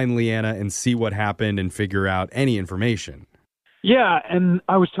and find Leanna and see what happened and figure out any information. Yeah, and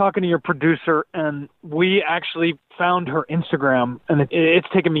I was talking to your producer, and we actually found her Instagram, and it's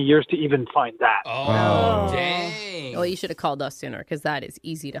taken me years to even find that. Oh, dang. Well, you should have called us sooner, because that is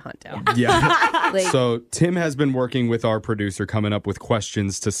easy to hunt down. Yeah. So Tim has been working with our producer, coming up with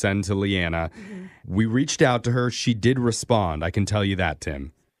questions to send to Leanna. Mm-hmm. We reached out to her. She did respond. I can tell you that,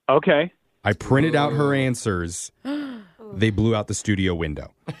 Tim. Okay. I printed out her answers. They blew out the studio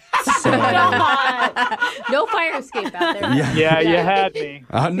window. So, no fire escape out there. Yeah, you had me.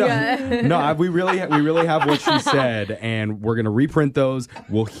 No, we really have what she said, and we're gonna reprint those.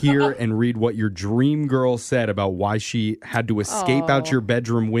 We'll hear and read what your dream girl said about why she had to escape out your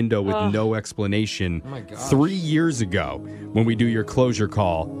bedroom window with no explanation 3 years ago when we do your closure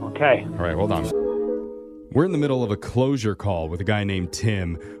call. Okay. All right, hold on. We're in the middle of a closure call with a guy named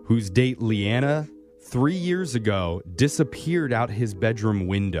Tim, whose date Leanna, 3 years ago, disappeared out his bedroom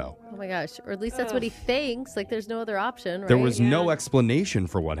window. Oh my gosh. Or at least that's what he thinks. Like there's no other option, right? There was no explanation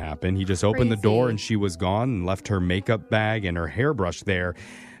for what happened. He just opened the door and she was gone and left her makeup bag and her hairbrush there.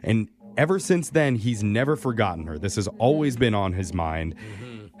 And ever since then, he's never forgotten her. This has always been on his mind.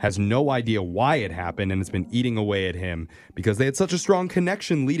 Has no idea why it happened, and it's been eating away at him because they had such a strong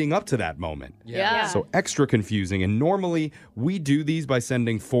connection leading up to that moment. Yeah. So extra confusing. And normally we do these by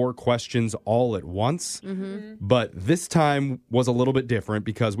sending 4 questions all at once. But this time was a little bit different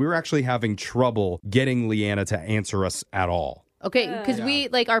because we were actually having trouble getting Leanna to answer us at all. Okay, because we,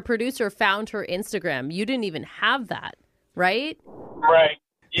 like, our producer found her Instagram. You didn't even have that, right? Right.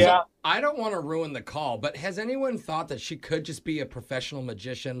 Yeah. So, I don't want to ruin the call, but has anyone thought that she could just be a professional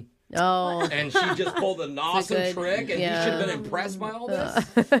magician? Oh. And she just pulled an awesome trick, and you should have been impressed by all this?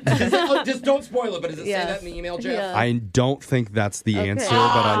 Just don't spoil it, but does it say that in the email, Jeff? I don't think that's the answer, but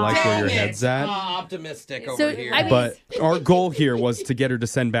I like where your head's at. Optimistic over here. But our goal here was to get her to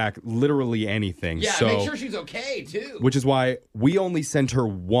send back literally anything. Yeah, so, make sure she's okay, too. Which is why we only sent her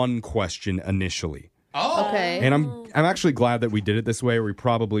 1 question initially. Oh. Okay. And I'm actually glad that we did it this way, or we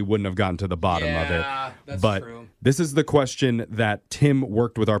probably wouldn't have gotten to the bottom of it. That's but true. This is the question that Tim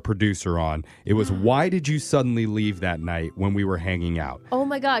worked with our producer on. It was, why did you suddenly leave that night when we were hanging out? Oh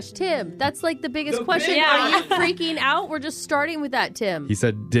my gosh, Tim, that's like the biggest question. Are you freaking out? We're just starting with that, Tim. He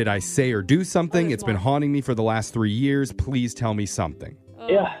said, did I say or do something? It's been haunting me for the last 3 years. Please tell me something.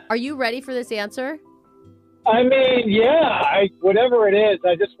 Yeah. Are you ready for this answer? I mean, yeah, whatever it is,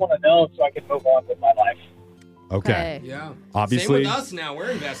 I just want to know so I can move on with my life. Okay. Yeah. Obviously, Same with us now.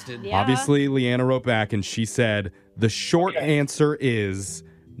 We're invested. Obviously, Leanna wrote back and she said, the short answer is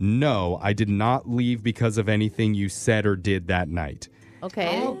no, I did not leave because of anything you said or did that night.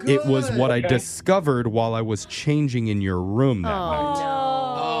 Okay. Oh, It was what I discovered while I was changing in your room that night.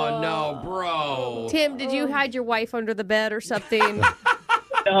 Oh, no, bro. Tim, did you hide your wife under the bed or something?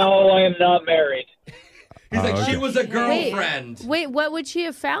 No, I am not married. He's like, she was a girlfriend. Wait, what would she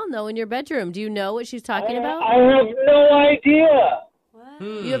have found, though, in your bedroom? Do you know what she's talking about? I have no idea.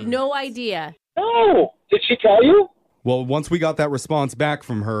 You have no idea? No. Did she tell you? Well, once we got that response back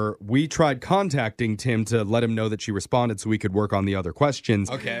from her, we tried contacting Tim to let him know that she responded so we could work on the other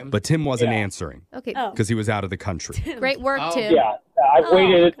questions. Okay. But Tim wasn't answering. Okay. Because he was out of the country. Great work, Tim. Yeah. I've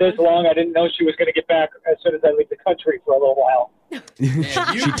waited this long. I didn't know she was going to get back as soon as I leave the country for a little while.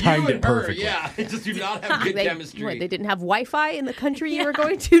 She timed it perfectly. Yeah, just do not have good chemistry. What, they didn't have Wi-Fi in the country you were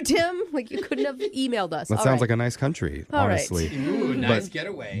going to, Tim? Like, you couldn't have emailed us. That All sounds right. like a nice country, All right. honestly. Ooh, nice But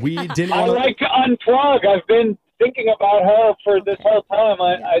getaway. We didn't I want like to unplug. I've been thinking about her for this whole time.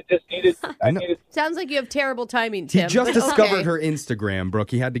 I just needed. Sounds like you have terrible timing, He Tim. just but discovered okay. her Instagram,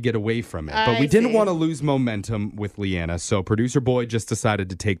 Brooke. He had to get away from it. But I we didn't see. want to lose momentum with Leanna, so producer Boyd just decided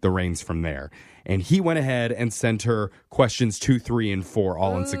to take the reins from there. And he went ahead and sent her questions 2, 3, and 4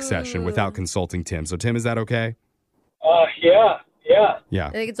 all in succession without consulting Tim. So, Tim, is that okay? Yeah. Yeah. I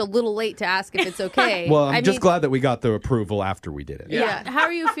think it's a little late to ask if it's okay. Well, I'm I just mean, glad that we got the approval after we did it. Yeah. How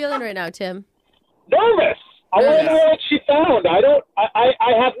are you feeling right now, Tim? Nervous. I want to know what she found. I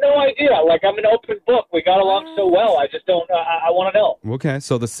have no idea. Like, I'm an open book. We got along so well. I just don't, I want to know. Okay,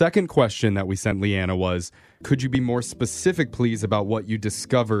 so the second question that we sent Leanna was, could you be more specific, please, about what you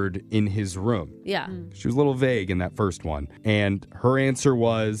discovered in his room? Yeah. She was a little vague in that first one. And her answer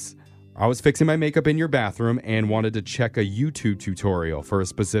was, I was fixing my makeup in your bathroom and wanted to check a YouTube tutorial for a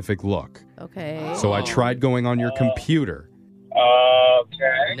specific look. Okay. So I tried going on your computer.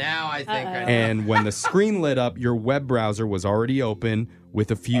 Okay. Now I think I know. And when the screen lit up, your web browser was already open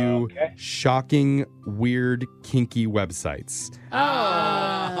with a few shocking, weird, kinky websites.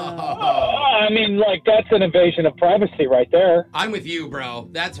 I mean, like, that's an invasion of privacy right there. I'm with you, bro.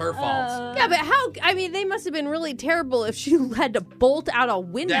 That's her fault. Yeah, but how? I mean, they must have been really terrible if she had to bolt out a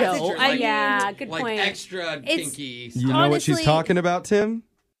window. That's true. Like, yeah, good like point. extra kinky. You know what she's talking about, Tim?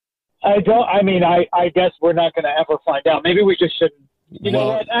 I don't. I mean, I guess we're not going to ever find out. Maybe we just shouldn't. You know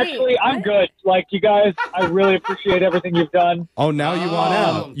what? Actually, I'm good. Like, you guys, I really appreciate everything you've done. Oh, now you want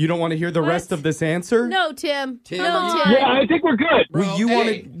out. You don't want to hear the rest of this answer? No, Tim. No, Tim. Yeah, I think we're good. Well,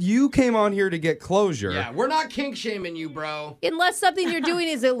 you came on here to get closure. Yeah, we're not kink shaming you, bro. Unless something you're doing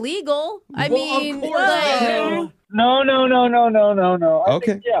is illegal. I Well, of mean, course. like, No.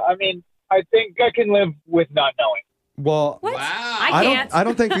 Okay. I mean, I think I can live with not knowing. Well, Wow. I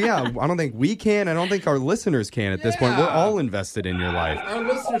don't think we can. I don't think our listeners can at this point. We're all invested in your life. Our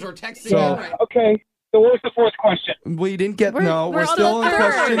listeners are texting So- in right Okay. So what was the fourth question? We didn't get We're still on on the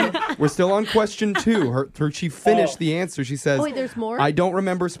question. We're still on question 2. She finished the answer. She says, Oh, wait, there's more? I don't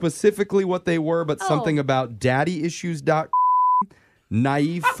remember specifically what they were, but something about daddyissues.com,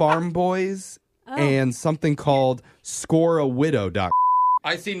 naive farm boys, and something called scoreawidow.com.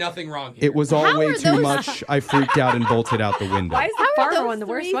 I see nothing wrong here. It was all How way are too those- much. I freaked out and bolted out the window. Why is the How are farmer those one the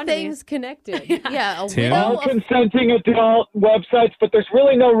worst three one to me? things connected? Yeah, a Tim? widow. All consenting adult websites, but there's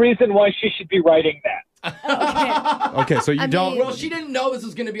really no reason why she should be writing that. Okay, so you I don't. mean- Well, she didn't know this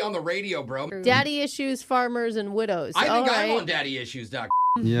was going to be on the radio, bro. Daddy issues, farmers, and widows. I think All I'm right. on daddyissues.com.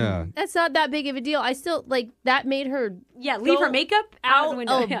 Yeah. That's not that big of a deal. I still, that made her... Yeah, leave her makeup out the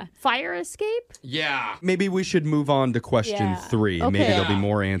window. Oh, Yeah. fire escape? Yeah. Maybe we should move on to question Yeah. 3. Okay. Maybe there'll be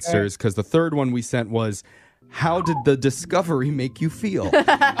more answers because the third one we sent was, how did the discovery make you feel?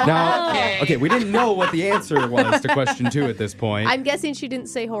 Now, okay, we didn't know what the answer was to question 2 at this point. I'm guessing she didn't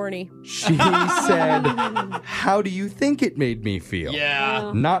say horny. She said, how do you think it made me feel?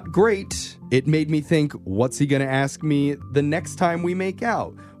 Yeah. Not great. It made me think, what's he going to ask me the next time we make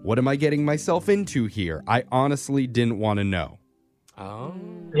out? What am I getting myself into here? I honestly didn't want to know. Oh.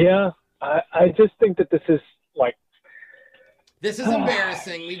 Yeah, I just think that this is like... This is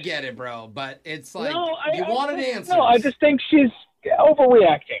embarrassing. We get it, bro. But it's like, you wanted answers. No, I just think she's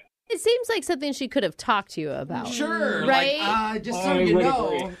overreacting. It seems like something she could have talked to you about. Sure. Right? Like, just so I you would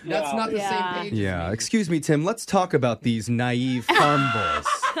know, agree. that's Yeah. not the Yeah. same page. Yeah, excuse me, Tim. Let's talk about these naive farm boys.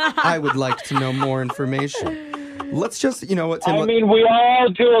 I would like to know more information. Let's just, you know what, Tim? I mean, we all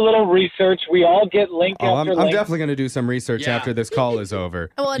do a little research. We all get link Oh, after I'm link. definitely going to do some research Yeah. after this call is over.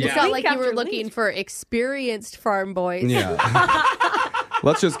 Well, and it's Yeah. not like you were After looking for experienced farm boys. Yeah.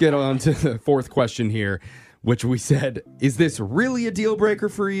 Let's just get on to the fourth question here, which we said, is this really a deal breaker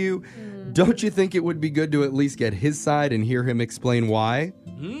for you? Don't you think it would be good to at least get his side and hear him explain why?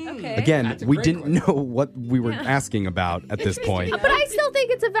 Okay. Again, That's a we great didn't question. know what we were asking about at this point. But I still think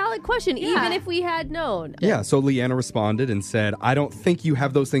it's a valid question, even Yeah. if we had known. Yeah, so Leanna responded and said, I don't think you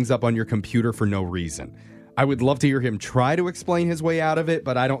have those things up on your computer for no reason. I would love to hear him try to explain his way out of it,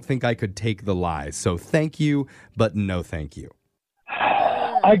 but I don't think I could take the lies. So thank you, but no thank you.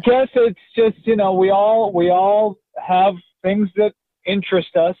 I guess it's just, we all have things that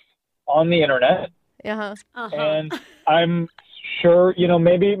interest us on the internet, Uh-huh. and I'm sure,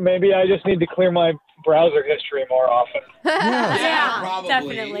 maybe I just need to clear my browser history more often. Yeah, probably.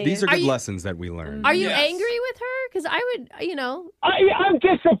 definitely. These are Are good you- lessons that we learned. Are you Yes. angry with her? Because I would, I'm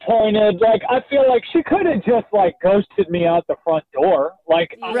disappointed. Like, I feel like she could have just ghosted me out the front door.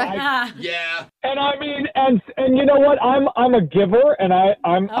 Like, Right. Yeah. and I mean, and you know what? I'm a giver, and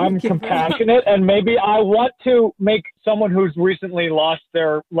I'm compassionate, and maybe I want to make someone who's recently lost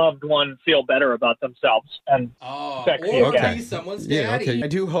their loved one feel better about themselves and sexy Or again. be someone's Yeah, daddy. okay. I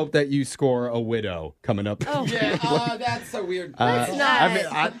do hope that you score a widow coming up. Yeah, that's so weird. Let's not. I mean,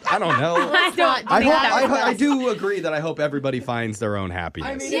 I don't know. Let's not I do hope that. I do agree that I hope everybody finds their own happiness.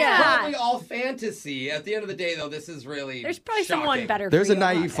 I mean, Yeah. it's probably all fantasy. At the end of the day, though, this is really There's probably shocking. someone better There's for a you.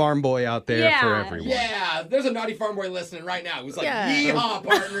 naive farm boy out there Yeah. for everyone. Yeah, there's a naughty farm boy listening right now who's like, Yeah. yeehaw,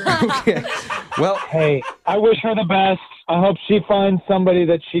 partner. Okay. Well, Hey, I wish her the best. I hope she finds somebody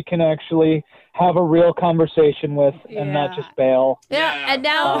that she can actually have a real conversation with and not just bail. Yeah, and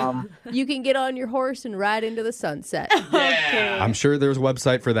now Um, you can get on your horse and ride into the sunset. I'm sure there's a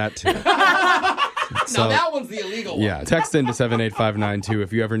website for that too. Now that one's the illegal one. Yeah, text into 78592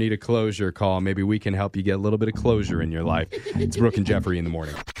 if you ever need a closure call. Maybe we can help you get a little bit of closure in your life. It's Brooke and Jeffrey in the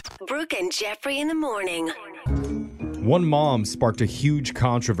morning. Brooke and Jeffrey in the morning. One mom sparked a huge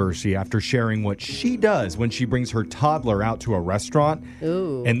controversy after sharing what she does when she brings her toddler out to a restaurant.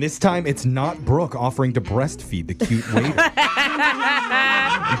 Ooh. And this time, it's not Brooke offering to breastfeed the cute waiter.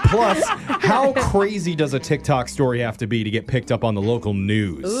 Plus, how crazy does a TikTok story have to be to get picked up on the local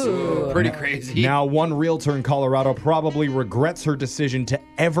news? Ooh, pretty crazy. Now, one realtor in Colorado probably regrets her decision to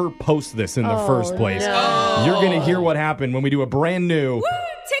ever post this in the first place. no. You're going to hear what happened when we do a brand new...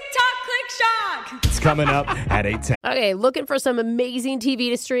 TikTok click shock. It's coming up at 8:10. Okay, looking for some amazing TV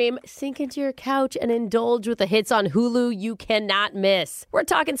to stream? Sink into your couch and indulge with the hits on Hulu you cannot miss. We're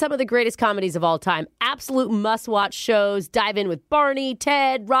talking some of the greatest comedies of all time, absolute must-watch shows. Dive in with Barney,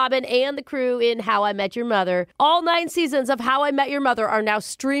 Ted, Robin, and the crew in How I Met Your Mother. All 9 seasons of How I Met Your Mother are now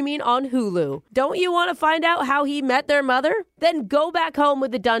streaming on Hulu. Don't you want to find out how he met their mother? Then go back home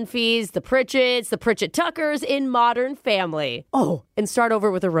with the Dunphys, the Pritchett's, the Pritchett Tuckers in Modern Family. Oh, and start over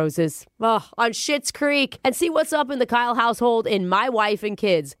with the Roses. On Schitt's Creek, and see what's up in the Kyle household in My Wife and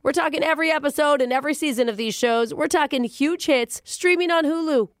Kids. We're talking every episode and every season of these shows. We're talking huge hits streaming on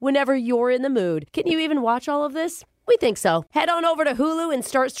Hulu whenever you're in the mood. Can you even watch all of this? We think so. Head on over to Hulu and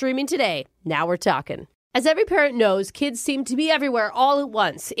start streaming today. Now we're talking. As every parent knows, kids seem to be everywhere all at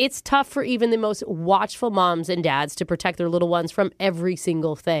once. It's tough for even the most watchful moms and dads to protect their little ones from every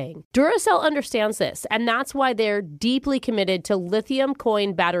single thing. Duracell understands this, and that's why they're deeply committed to lithium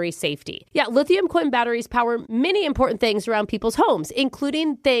coin battery safety. Yeah, lithium coin batteries power many important things around people's homes,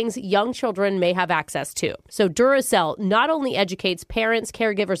 including things young children may have access to. So Duracell not only educates parents,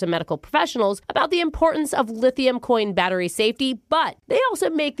 caregivers, and medical professionals about the importance of lithium coin battery safety, but they also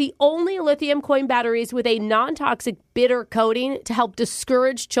make the only lithium coin batteries with a non-toxic bitter coating to help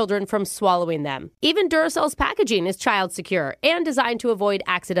discourage children from swallowing them. Even Duracell's packaging is child secure and designed to avoid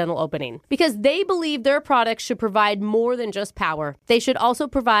accidental opening because they believe their products should provide more than just power. They should also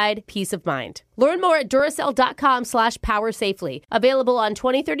provide peace of mind. Learn more at Duracell.com/powersafely. Available on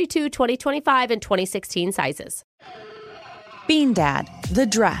 2032, 2025, and 2016 sizes. Bean Dad, The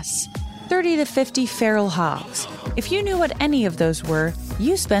Dress, 30 to 50 Feral Hogs. If you knew what any of those were,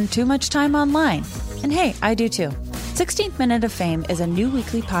 you spend too much time online. And hey, I do too. 16th Minute of Fame is a new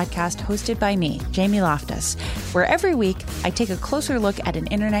weekly podcast hosted by me, Jamie Loftus, where every week I take a closer look at an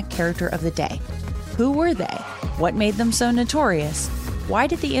internet character of the day. Who were they? What made them so notorious? Why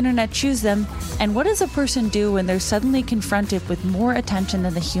did the internet choose them? And what does a person do when they're suddenly confronted with more attention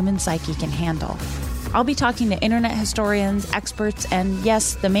than the human psyche can handle? I'll be talking to internet historians, experts, and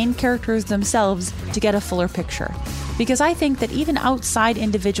yes, the main characters themselves to get a fuller picture. Because I think that even outside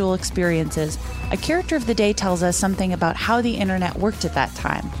individual experiences, a character of the day tells us something about how the internet worked at that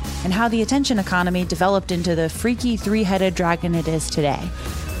time and how the attention economy developed into the freaky three-headed dragon it is today.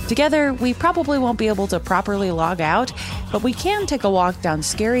 Together, we probably won't be able to properly log out, but we can take a walk down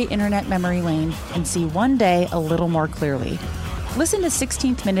scary internet memory lane and see one day a little more clearly. Listen to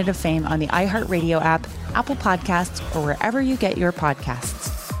 16th Minute of Fame on the iHeartRadio app, Apple Podcasts, or wherever you get your podcasts.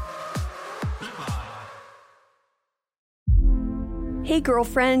 Hey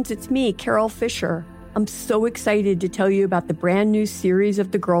girlfriends, it's me, Carol Fisher. I'm so excited to tell you about the brand new series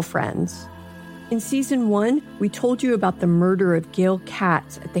of The Girlfriends. In season 1, we told you about the murder of Gail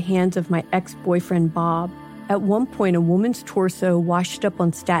Katz at the hands of my ex-boyfriend Bob. At one point, a woman's torso washed up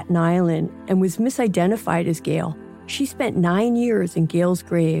on Staten Island and was misidentified as Gail. She spent 9 years in Gail's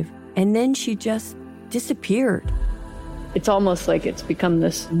grave, and then she just disappeared. It's almost like it's become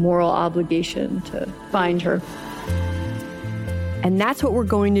this moral obligation to find her. And that's what we're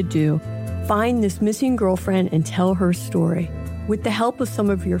going to do. Find this missing girlfriend and tell her story. With the help of some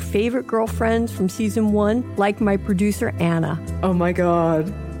of your favorite girlfriends from season 1, like my producer Anna. Oh my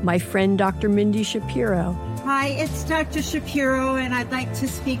God. My friend Dr. Mindy Shapiro. Hi, it's Dr. Shapiro, and I'd like to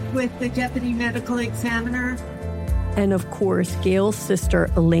speak with the deputy medical examiner. And of course, Gail's sister,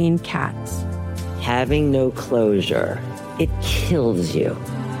 Elaine Katz. Having no closure, it kills you.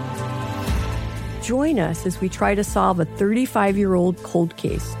 Join us as we try to solve a 35-year-old cold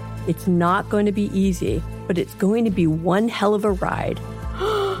case. It's not going to be easy, but it's going to be one hell of a ride.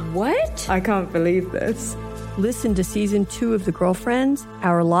 What? I can't believe this. Listen to season 2 of The Girlfriends,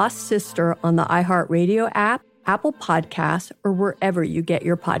 Our Lost Sister on the iHeartRadio app, Apple Podcasts, or wherever you get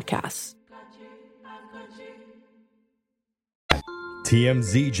your podcasts.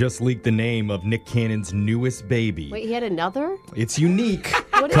 TMZ just leaked the name of Nick Cannon's newest baby. Wait, he had another? It's unique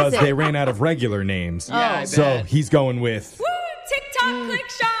What is because it? they ran out of regular names. Yeah, I so bet. he's going with Woo! TikTok click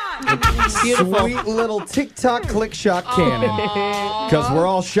shot! sweet little TikTok click shot Cannon. Because we're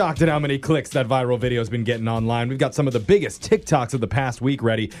all shocked at how many clicks that viral video has been getting online. We've got some of the biggest TikToks of the past week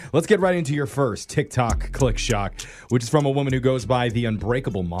ready. Let's get right into your first TikTok click shot, which is from a woman who goes by the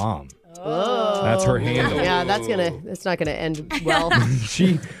Unbreakable Mom. Oh. That's her handle. Yeah, that's not gonna end well.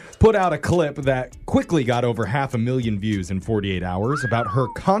 She put out a clip that quickly got over 500,000 views in 48 hours about her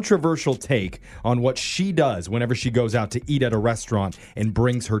controversial take on what she does whenever she goes out to eat at a restaurant and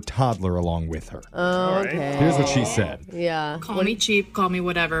brings her toddler along with her. Okay. Here's what she said. Yeah. Call me cheap, call me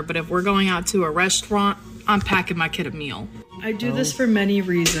whatever, but if we're going out to a restaurant, I'm packing my kid a meal. I do this for many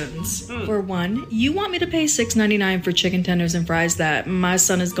reasons. For one, you want me to pay $6.99 for chicken tenders and fries that my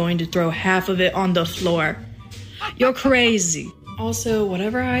son is going to throw half of it on the floor. You're crazy. Also,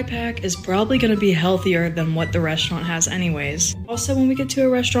 whatever I pack is probably going to be healthier than what the restaurant has anyways. Also, when we get to a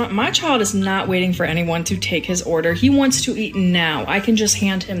restaurant, my child is not waiting for anyone to take his order. He wants to eat now. I can just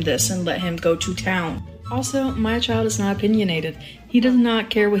hand him this and let him go to town. Also, my child is not opinionated. He does not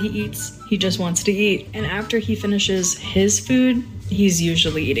care what he eats. He just wants to eat. And after he finishes his food, he's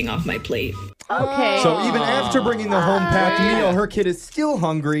usually eating off my plate. Okay. So even after bringing the home-packed meal, her kid is still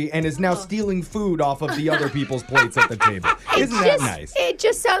hungry and is now stealing food off of the other people's plates at the table. Isn't that nice? It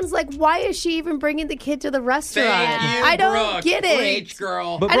just sounds like, why is she even bringing the kid to the restaurant? Thank you, I don't Brooke. get it. Preach,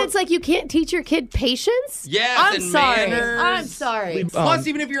 girl. And it's like, you can't teach your kid patience? Yes, I'm and sorry. manners. I'm sorry. Plus,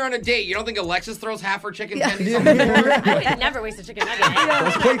 even if you're on a date, you don't think Alexis throws half her chicken tendies on the floor? I would never waste a chicken nugget.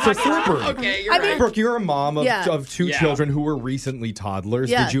 Those plates are slippery. Okay, you're right. Brooke, you're a mom of two Yeah. children who were recently toddlers.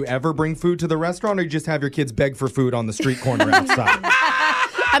 Yeah. Did you ever bring food to the restaurant, or you just have your kids beg for food on the street corner outside?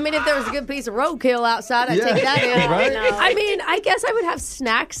 I mean, if there was a good piece of roadkill outside, I'd take that in. Right? I mean, I guess I would have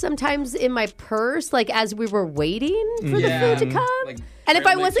snacks sometimes in my purse, like as we were waiting for the food to come. Like and if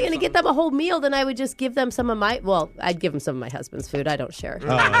I trail mix wasn't or going to get them a whole meal, then I would just give them some of my, I'd give them some of my husband's food. I don't share.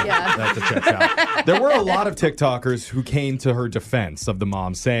 That checks out. There were a lot of TikTokers who came to her defense of the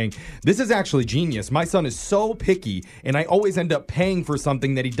mom saying, this is actually genius. My son is so picky, and I always end up paying for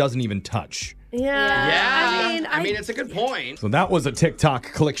something that he doesn't even touch. Yeah. I mean, it's a good point. So that was a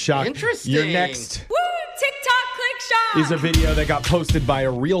TikTok click shock. Interesting. Your next Woo! TikTok click shot. is a video that got posted by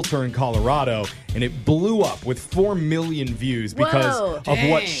a realtor in Colorado, and it blew up with 4 million views because of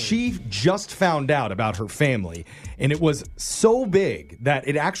what she just found out about her family. And it was so big that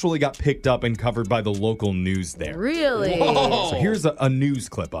it actually got picked up and covered by the local news there. Really? So here's a news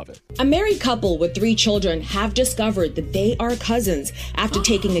clip of it. A married couple with 3 children have discovered that they are cousins after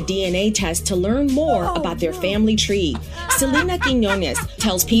taking a DNA test to learn more about their family tree. Selena Quinones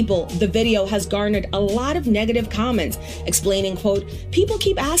tells People the video has garnered a lot of negative comments, explaining, quote, people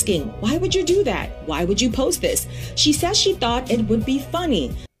keep asking, why would you do that? Why would you post this? She says she thought it would be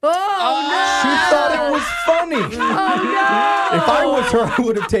funny. Oh, no. She thought it was funny. Oh, no. If I was her, I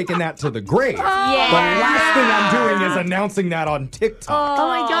would have taken that to the grave. The last thing I'm doing is announcing that on TikTok. Oh,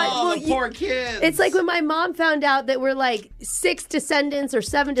 my God. Oh, the poor kids. It's like when my mom found out that we're like 6 descendants or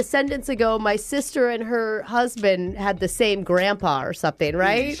 7 descendants ago, my sister and her husband had the same grandpa or something,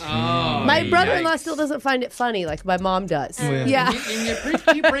 right? Oh, my brother-in-law still doesn't find it funny like my mom does. Yeah. And you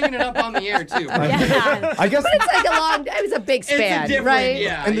keep bringing it up on the air, too. I guess. But it's like it was a big span,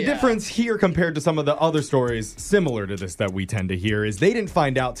 right? And the difference here compared to some of the other stories similar to this that we tend to hear is they didn't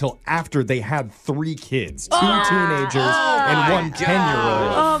find out till after they had 3 kids, 2 teenagers and 1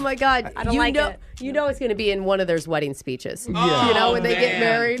 10-year-old. Oh my God! I don't like it. You know it's going to be in one of their wedding speeches. Yeah. You know when they get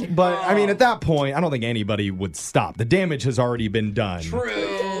married. But I mean, at that point, I don't think anybody would stop. The damage has already been done. True.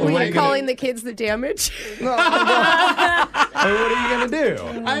 Were you calling the kids the damage? What are you going to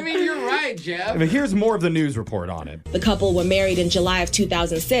do? I mean, you're right, Jeff. I mean, here's more of the news report on it. The couple were married in July of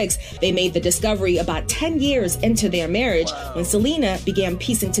 2006. They made the discovery about 10 years into their marriage when Selena began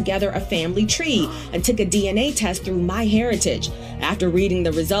piecing together a family tree and took a DNA test through MyHeritage. After reading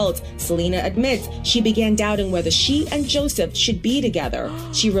the results, Selena admits she began doubting whether she and Joseph should be together.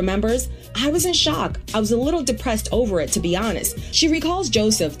 She remembers, I was in shock. I was a little depressed over it, to be honest. She recalls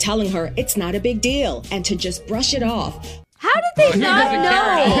Joseph telling her it's not a big deal and to just brush it off. How did they not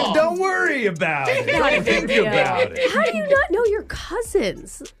know? Don't worry about it. Don't think about it. How do you not know your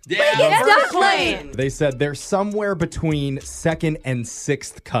cousins? Yeah, it's not like They said they're somewhere between 2nd and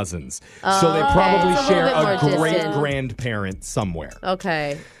 6th cousins. So they probably It's a share little bit a more great distant. grandparent somewhere.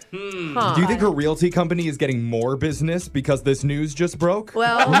 Okay. Do you think her realty company is getting more business because this news just broke?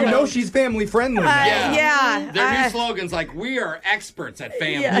 Well, you know she's family friendly. yeah. Their new slogan's like, we are experts at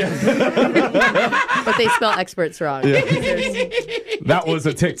family. But they spell experts wrong. That was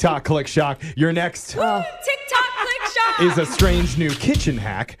a TikTok click shock. Your next TikTok click shot. is a strange new kitchen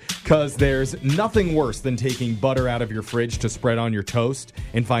hack because there's nothing worse than taking butter out of your fridge to spread on your toast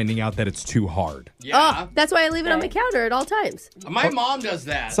and finding out that it's too hard. Yeah. Oh, that's why I leave it on my counter at all times. My mom does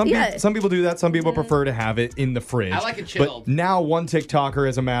that. Some people do that. Some people prefer to have it in the fridge. I like it chilled. But now one TikToker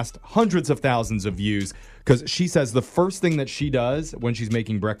has amassed hundreds of thousands of views because she says the first thing that she does when she's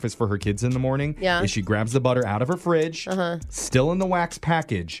making breakfast for her kids in the morning is she grabs the butter out of her fridge, still in the wax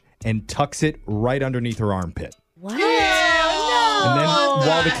package, and tucks it right underneath her armpit. What? And then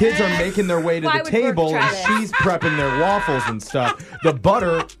while the kids are making their way to Why the would Brooke table try and this? she's prepping their waffles and stuff, the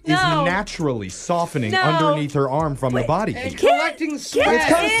butter is naturally softening underneath her arm from the body And heat. collecting sweat. It's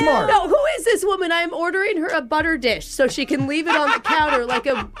kind of smart. No, who is this woman? I'm ordering her a butter dish so she can leave it on the counter like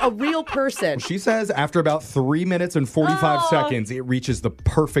a real person. She says after about 3 minutes and 45 seconds, it reaches the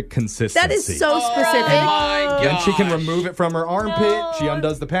perfect consistency. That is so specific. My Then she can gosh. remove it from her armpit. She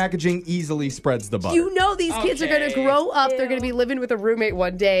undoes the packaging, easily spreads the butter. You know these kids are going to grow up. They're going to be living with a roommate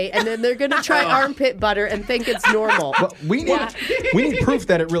one day, and then they're going to try armpit butter and think it's normal. Well, we need proof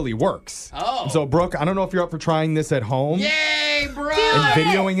that it really works. Oh. So, Brooke, I don't know if you're up for trying this at home. Yay, bro. And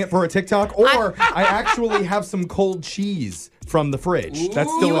videoing it for a TikTok, or I actually have some cold cheese from the fridge. That's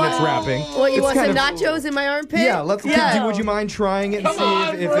still in its wrapping. Well, you It's want some kind of- nachos in my armpit? Yeah, would you mind trying it and see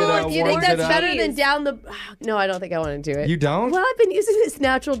if it Do you think warms that's it up? better than down the... No, I don't think I want to do it. You don't? Well, I've been using this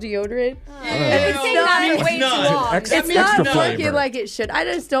natural deodorant. It's not way too long. It's not extra working flavor. like it should. I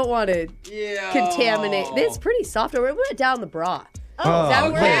just don't want to contaminate. It's pretty soft. We're put it down the bra. Oh, that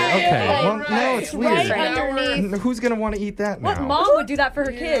okay. works? Okay. Well, no, it's weird. Right underneath. Who's going to want to eat that now? What mom would do that for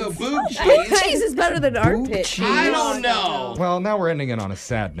her kids? Boob Boob cheese. cheese is better than armpit cheese? I don't know. Well, now we're ending it on a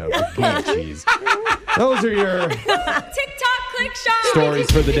sad note with boob cheese. Those are your TikTok click shop.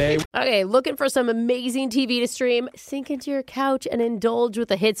 stories for the day. Okay, looking for some amazing TV to stream? Sink into your couch and indulge with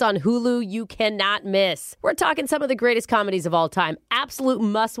the hits on Hulu you cannot miss. We're talking some of the greatest comedies of all time, absolute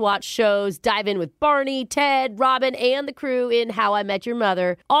must-watch shows. Dive in with Barney, Ted, Robin, and the crew in How I Met Your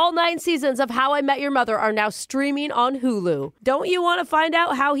Mother. All 9 seasons of How I Met Your Mother are now streaming on Hulu. Don't you want to find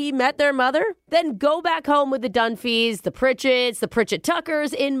out how he met their mother? Then go back home with the Dunphys, the Pritchett's, the Pritchett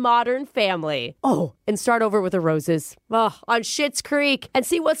Tuckers in Modern Family. Oh, and start over with the Roses. Oh, on Schitt's Creek. And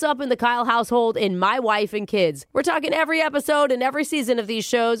see what's up in the Kyle household in My Wife and Kids. We're talking every episode and every season of these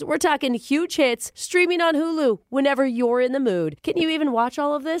shows. We're talking huge hits streaming on Hulu whenever you're in the mood. Can you even watch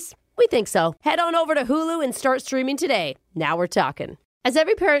all of this? We think so. Head on over to Hulu and start streaming today. Now we're talking. As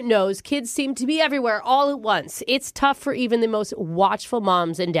every parent knows, kids seem to be everywhere all at once. It's tough for even the most watchful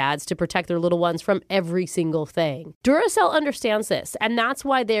moms and dads to protect their little ones from every single thing. Duracell understands this, and that's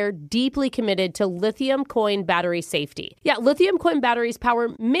why they're deeply committed to lithium coin battery safety. Yeah, lithium coin batteries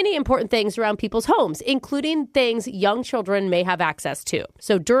power many important things around people's homes, including things young children may have access to.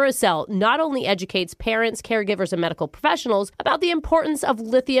 So Duracell not only educates parents, caregivers, and medical professionals about the importance of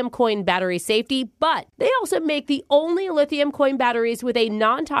lithium coin battery safety, but they also make the only lithium coin batteries with a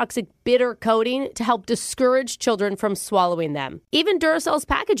non-toxic bitter coating to help discourage children from swallowing them. Even Duracell's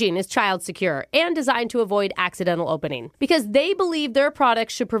packaging is child secure and designed to avoid accidental opening because they believe their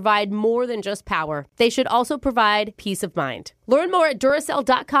products should provide more than just power. They should also provide peace of mind. Learn more at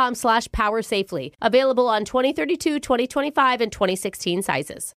Duracell.com/powersafely. Available on 2032, 2025, and 2016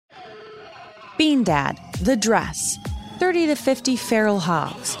 sizes. Bean Dad, The Dress, 30 to 50 Feral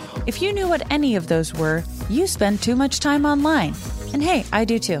Hogs. If you knew what any of those were, you spend too much time online. And hey, I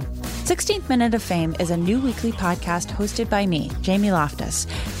do too. 16th Minute of Fame is a new weekly podcast hosted by me, Jamie Loftus,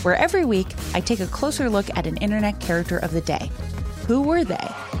 where every week I take a closer look at an internet character of the day. Who were they?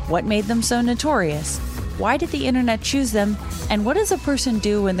 What made them so notorious? Why did the internet choose them? And what does a person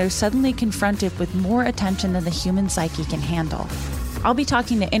do when they're suddenly confronted with more attention than the human psyche can handle? I'll be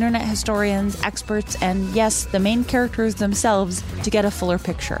talking to internet historians, experts, and yes, the main characters themselves to get a fuller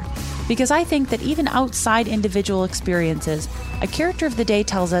picture. Because I think that even outside individual experiences, a character of the day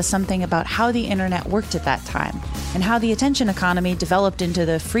tells us something about how the internet worked at that time and how the attention economy developed into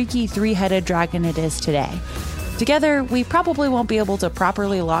the freaky three-headed dragon it is today. Together, we probably won't be able to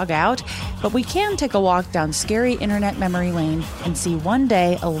properly log out, but we can take a walk down scary internet memory lane and see one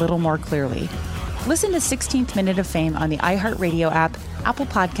day a little more clearly. Listen to 16th Minute of Fame on the iHeartRadio app, Apple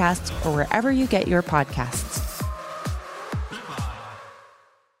Podcasts, or wherever you get your podcasts.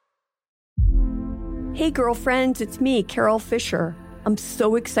 Hey, girlfriends, it's me, Carol Fisher. I'm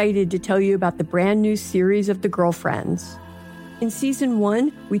so excited to tell you about the brand new series of The Girlfriends. In season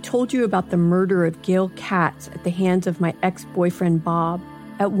 1, we told you about the murder of Gail Katz at the hands of my ex-boyfriend, Bob.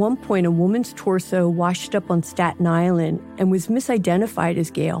 At one point, a woman's torso washed up on Staten Island and was misidentified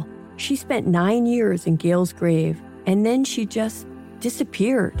as Gail. She spent 9 years in Gail's grave, and then she just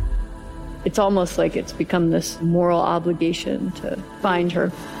disappeared. It's almost like it's become this moral obligation to find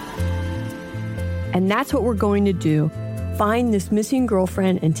her. And that's what we're going to do. Find this missing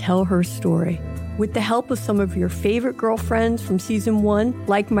girlfriend and tell her story. With the help of some of your favorite girlfriends from season 1,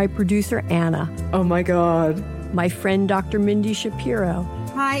 like my producer, Anna. Oh my God. My friend, Dr. Mindy Shapiro.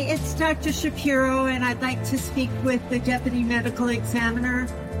 Hi, it's Dr. Shapiro, and I'd like to speak with the deputy medical examiner.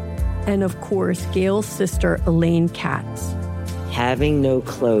 And of course, Gail's sister, Elaine Katz. Having no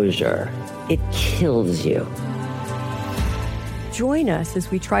closure, it kills you. Join us as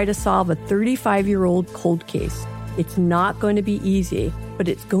we try to solve a 35-year-old cold case. It's not going to be easy, but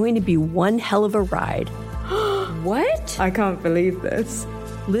it's going to be one hell of a ride. What? I can't believe this.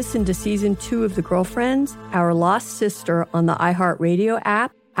 Listen to season 2 of The Girlfriends, Our Lost Sister on the iHeartRadio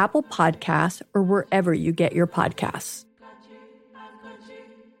app, Apple Podcasts, or wherever you get your podcasts.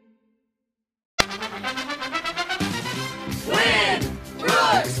 Win!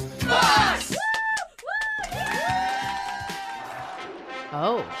 Brooks! Box!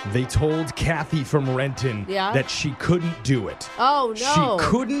 Oh. They told Kathy from Renton that she couldn't do it. Oh, no. She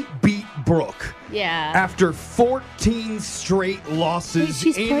couldn't beat Brooke. Yeah. After 14 straight losses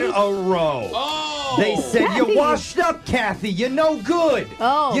Wait, in a row. Oh! They said, "You're washed up, Kathy. You're no good.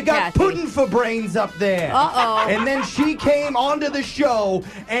 Oh, you got Kathy. pudding for brains up there." Uh-oh. And then she came onto the show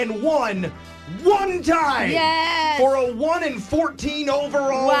and won one time for a 1-14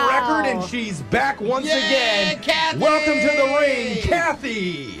 overall record, and she's back once again. Kathy! Welcome to the ring,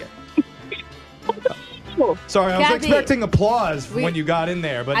 Kathy. Sorry, I was Kathy. expecting applause when you got in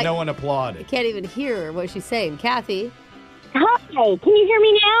there, but no one I applauded. can't even hear what she's saying. Kathy. Hi, can you hear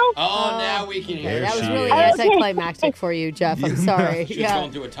me now? Oh, now we can hear That was you. really anticlimactic for you, Jeff. I'm sorry. She's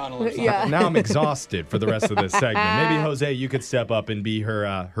going through a tunnel or something. Yeah. Now I'm exhausted for the rest of this segment. Maybe, Jose, you could step up and be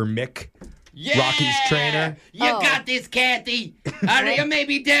her Mick, Rocky's trainer. You got this, Kathy. You may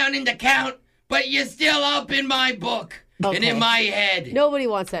be down in the count, but you're still up in my book and in my head. Nobody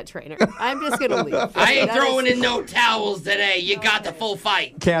wants that trainer. I'm just going to leave. I ain't throwing in no towels today. You got the full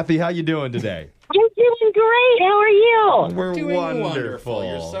fight. Kathy, how you doing today? I'm doing great. How are you? We're Doing wonderful.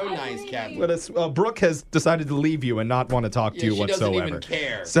 You're so nice, Kathy. But Brooke has decided to leave you and not want to talk to you she whatsoever. doesn't even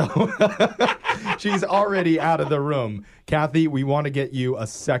care. So she's already out of the room. Kathy, we want to get you a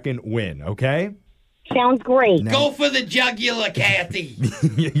second win, okay? Sounds great. Go for the jugular, Kathy.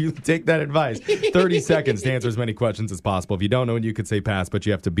 You take that advice. 30 seconds to answer as many questions as possible. If you don't know it, you could say pass, but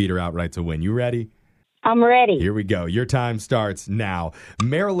you have to beat her outright to win. You ready? I'm ready. Here we go. Your time starts now.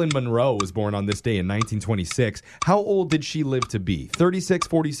 Marilyn Monroe was born on this day in 1926. How old did she live to be? 36,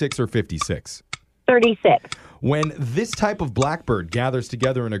 46, or 56? 36. When this type of blackbird gathers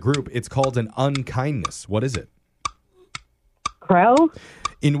together in a group, it's called an unkindness. What is it? Crow.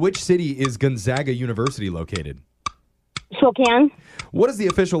 In which city is Gonzaga University located? Spokane. What is the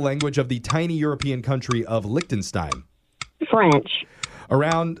official language of the tiny European country of Liechtenstein? French.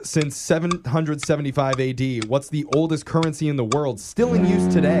 Around since 775 AD, what's the oldest currency in the world still in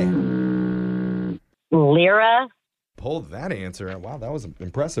use today? Lira. Pulled that answer. Wow, that was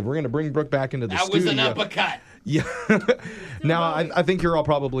impressive. We're going to bring Brooke back into the That studio. was an uppercut. Yeah. Now, I think you're all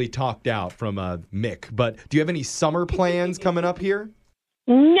probably talked out from Mick, but do you have any summer plans coming up here?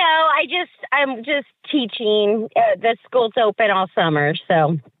 No, I'm just teaching. The school's open all summer,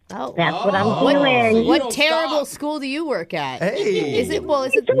 so that's what I'm doing. What terrible school do you work at? Hey. Is it? Well,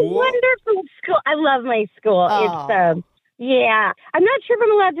 is it? It's a wonderful school. I love my school. It's yeah. I'm not sure if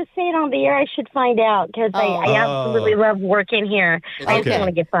I'm allowed to say it on the air. I should find out because I absolutely love working here. I just don't want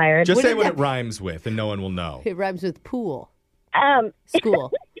to get fired. Just say what it rhymes with, and no one will know. It rhymes with pool.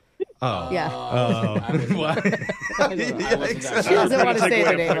 School. Oh. Yeah. What? She doesn't want to say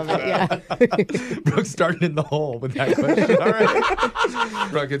the name of it. Yeah. Brooke started in the hole with that question. All right.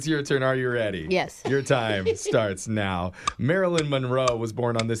 Brooke, it's your turn. Are you ready? Yes. Your time starts now. Marilyn Monroe was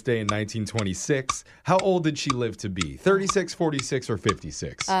born on this day in 1926. How old did she live to be? 36, 46, or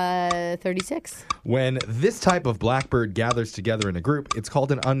 56? 36. When this type of blackbird gathers together in a group, it's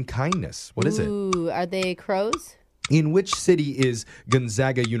called an unkindness. What is it? Ooh, are they crows? In which city is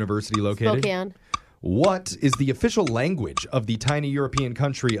Gonzaga University located? Spokane. What is the official language of the tiny European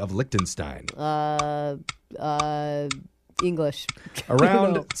country of Liechtenstein? English.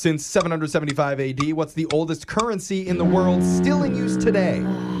 Around since 775 AD, what's the oldest currency in the world still in use today?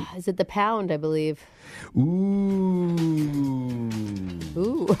 Is it the pound, I believe? Ooh.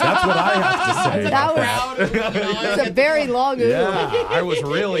 That's what I have to say. It's a very long ooh. Yeah, I was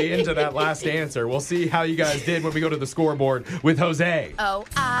really into that last answer. We'll see how you guys did when we go to the scoreboard with Jose. Oh,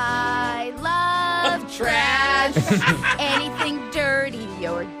 I love trash. Anything dirty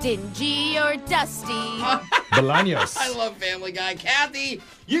or dingy or dusty. Bolaños. I love Family Guy. Kathy,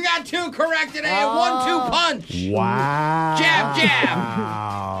 you got 2 correct today. 1-2 punch. Wow. Jab, jab.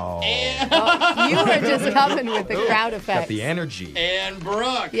 Wow. You were just coming with the crowd effect. Got the energy. And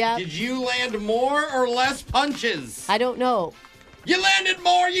Brooke, Yep. did you land more or less punches? I don't know. You landed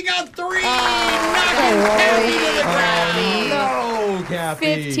more. You got 3. Knocking Kathy to the ground. No,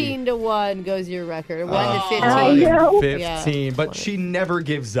 Kathy. 15-1 goes your record. 1 to 15. I know. 15, but she never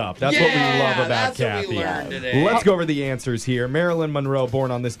gives up. That's what we love about that's what Kathy. we learned today. Let's go over the answers here. Marilyn Monroe, born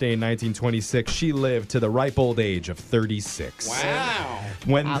on this day in 1926. She lived to the ripe old age of 36. Wow.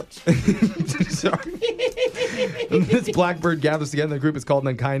 When sorry. This blackbird gathers together in the group, it's called an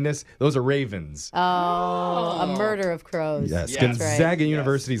unkindness. Those are ravens. Oh, a murder of crows. Yes, That's Gonzaga right.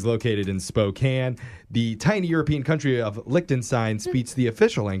 University is located in Spokane. The tiny European country of Liechtenstein speaks the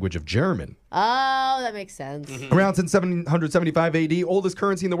official language of German. Oh, that makes sense. Around since 775 AD, oldest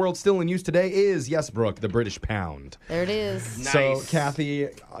currency in the world still in use today is, yes, Brooke, the British pound. There it is. So, Kathy,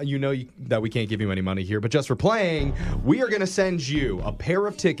 you know that we can't give you any money here, but just for playing, we are going to send you a pair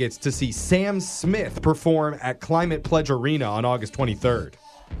of tickets to see Sam Smith perform at Climate Pledge Arena on August 23rd.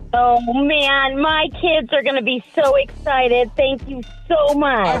 Oh, man, my kids are going to be so excited. Thank you so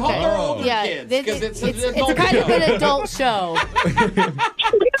much. I hope they're older kids, because it's a kind of an adult show.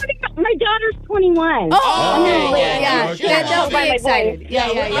 My daughter's 21. Oh, yeah. They'll be excited. Yeah.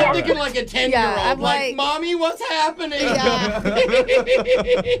 I'm thinking like a 10-year-old. I'm like, Mommy, what's happening?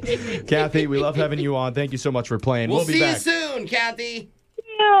 Kathy, we love having you on. Thank you so much for playing. We'll be see back. you soon, Kathy.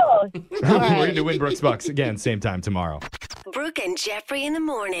 We're going to win Brooks Bucks again, same time tomorrow. Brooke and Jeffrey in the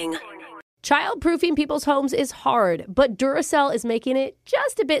morning. Childproofing people's homes is hard, but Duracell is making it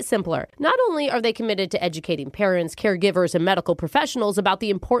just a bit simpler. Not only are they committed to educating parents, caregivers, and medical professionals about the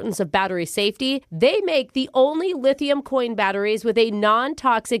importance of battery safety, they make the only lithium coin batteries with a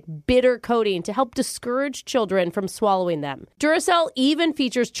non-toxic bitter coating to help discourage children from swallowing them. Duracell even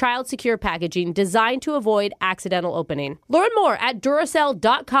features child-secure packaging designed to avoid accidental opening. Learn more at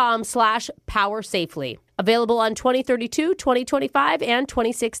Duracell.com/powersafely. Available on 2032, 2025, and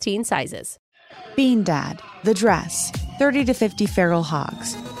 2016 sizes. Bean Dad, The Dress, 30 to 50 Feral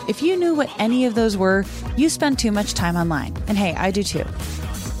Hogs. If you knew what any of those were, you spend too much time online. And hey, I do too.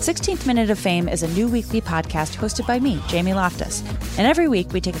 16th Minute of Fame is a new weekly podcast hosted by me, Jamie Loftus. And every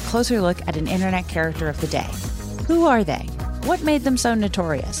week we take a closer look at an internet character of the day. Who are they? What made them so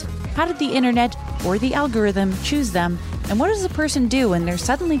notorious? How did the internet or the algorithm choose them? And what does a person do when they're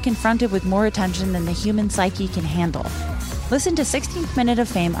suddenly confronted with more attention than the human psyche can handle? Listen to 16th Minute of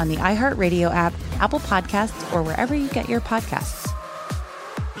Fame on the iHeartRadio app, Apple Podcasts, or wherever you get your podcasts.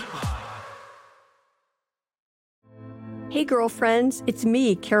 Hey, girlfriends, it's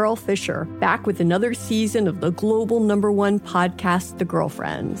me, Carol Fisher, back with another season of the global #1 podcast, The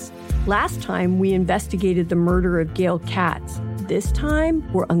Girlfriends. Last time, we investigated the murder of Gail Katz. This time,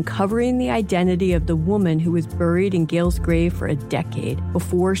 we're uncovering the identity of the woman who was buried in Gail's grave for a decade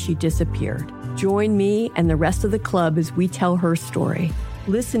before she disappeared. Join me and the rest of the club as we tell her story.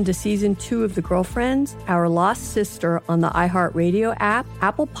 Listen to Season 2 of The Girlfriends, Our Lost Sister on the iHeartRadio app,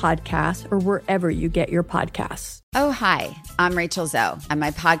 Apple Podcasts, or wherever you get your podcasts. Oh, hi, I'm Rachel Zoe, and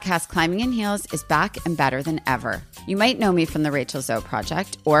my podcast, Climbing in Heels, is back and better than ever. You might know me from the Rachel Zoe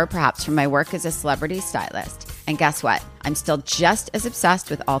Project, or perhaps from my work as a celebrity stylist. And guess what? I'm still just as obsessed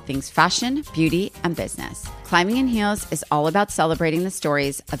with all things fashion, beauty, and business. Climbing in Heels is all about celebrating the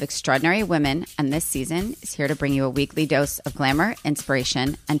stories of extraordinary women, and this season is here to bring you a weekly dose of glamour,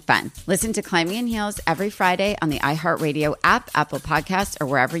 inspiration, and fun. Listen to Climbing in Heels every Friday on the iHeartRadio app, Apple Podcasts, or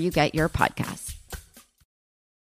wherever you get your podcasts.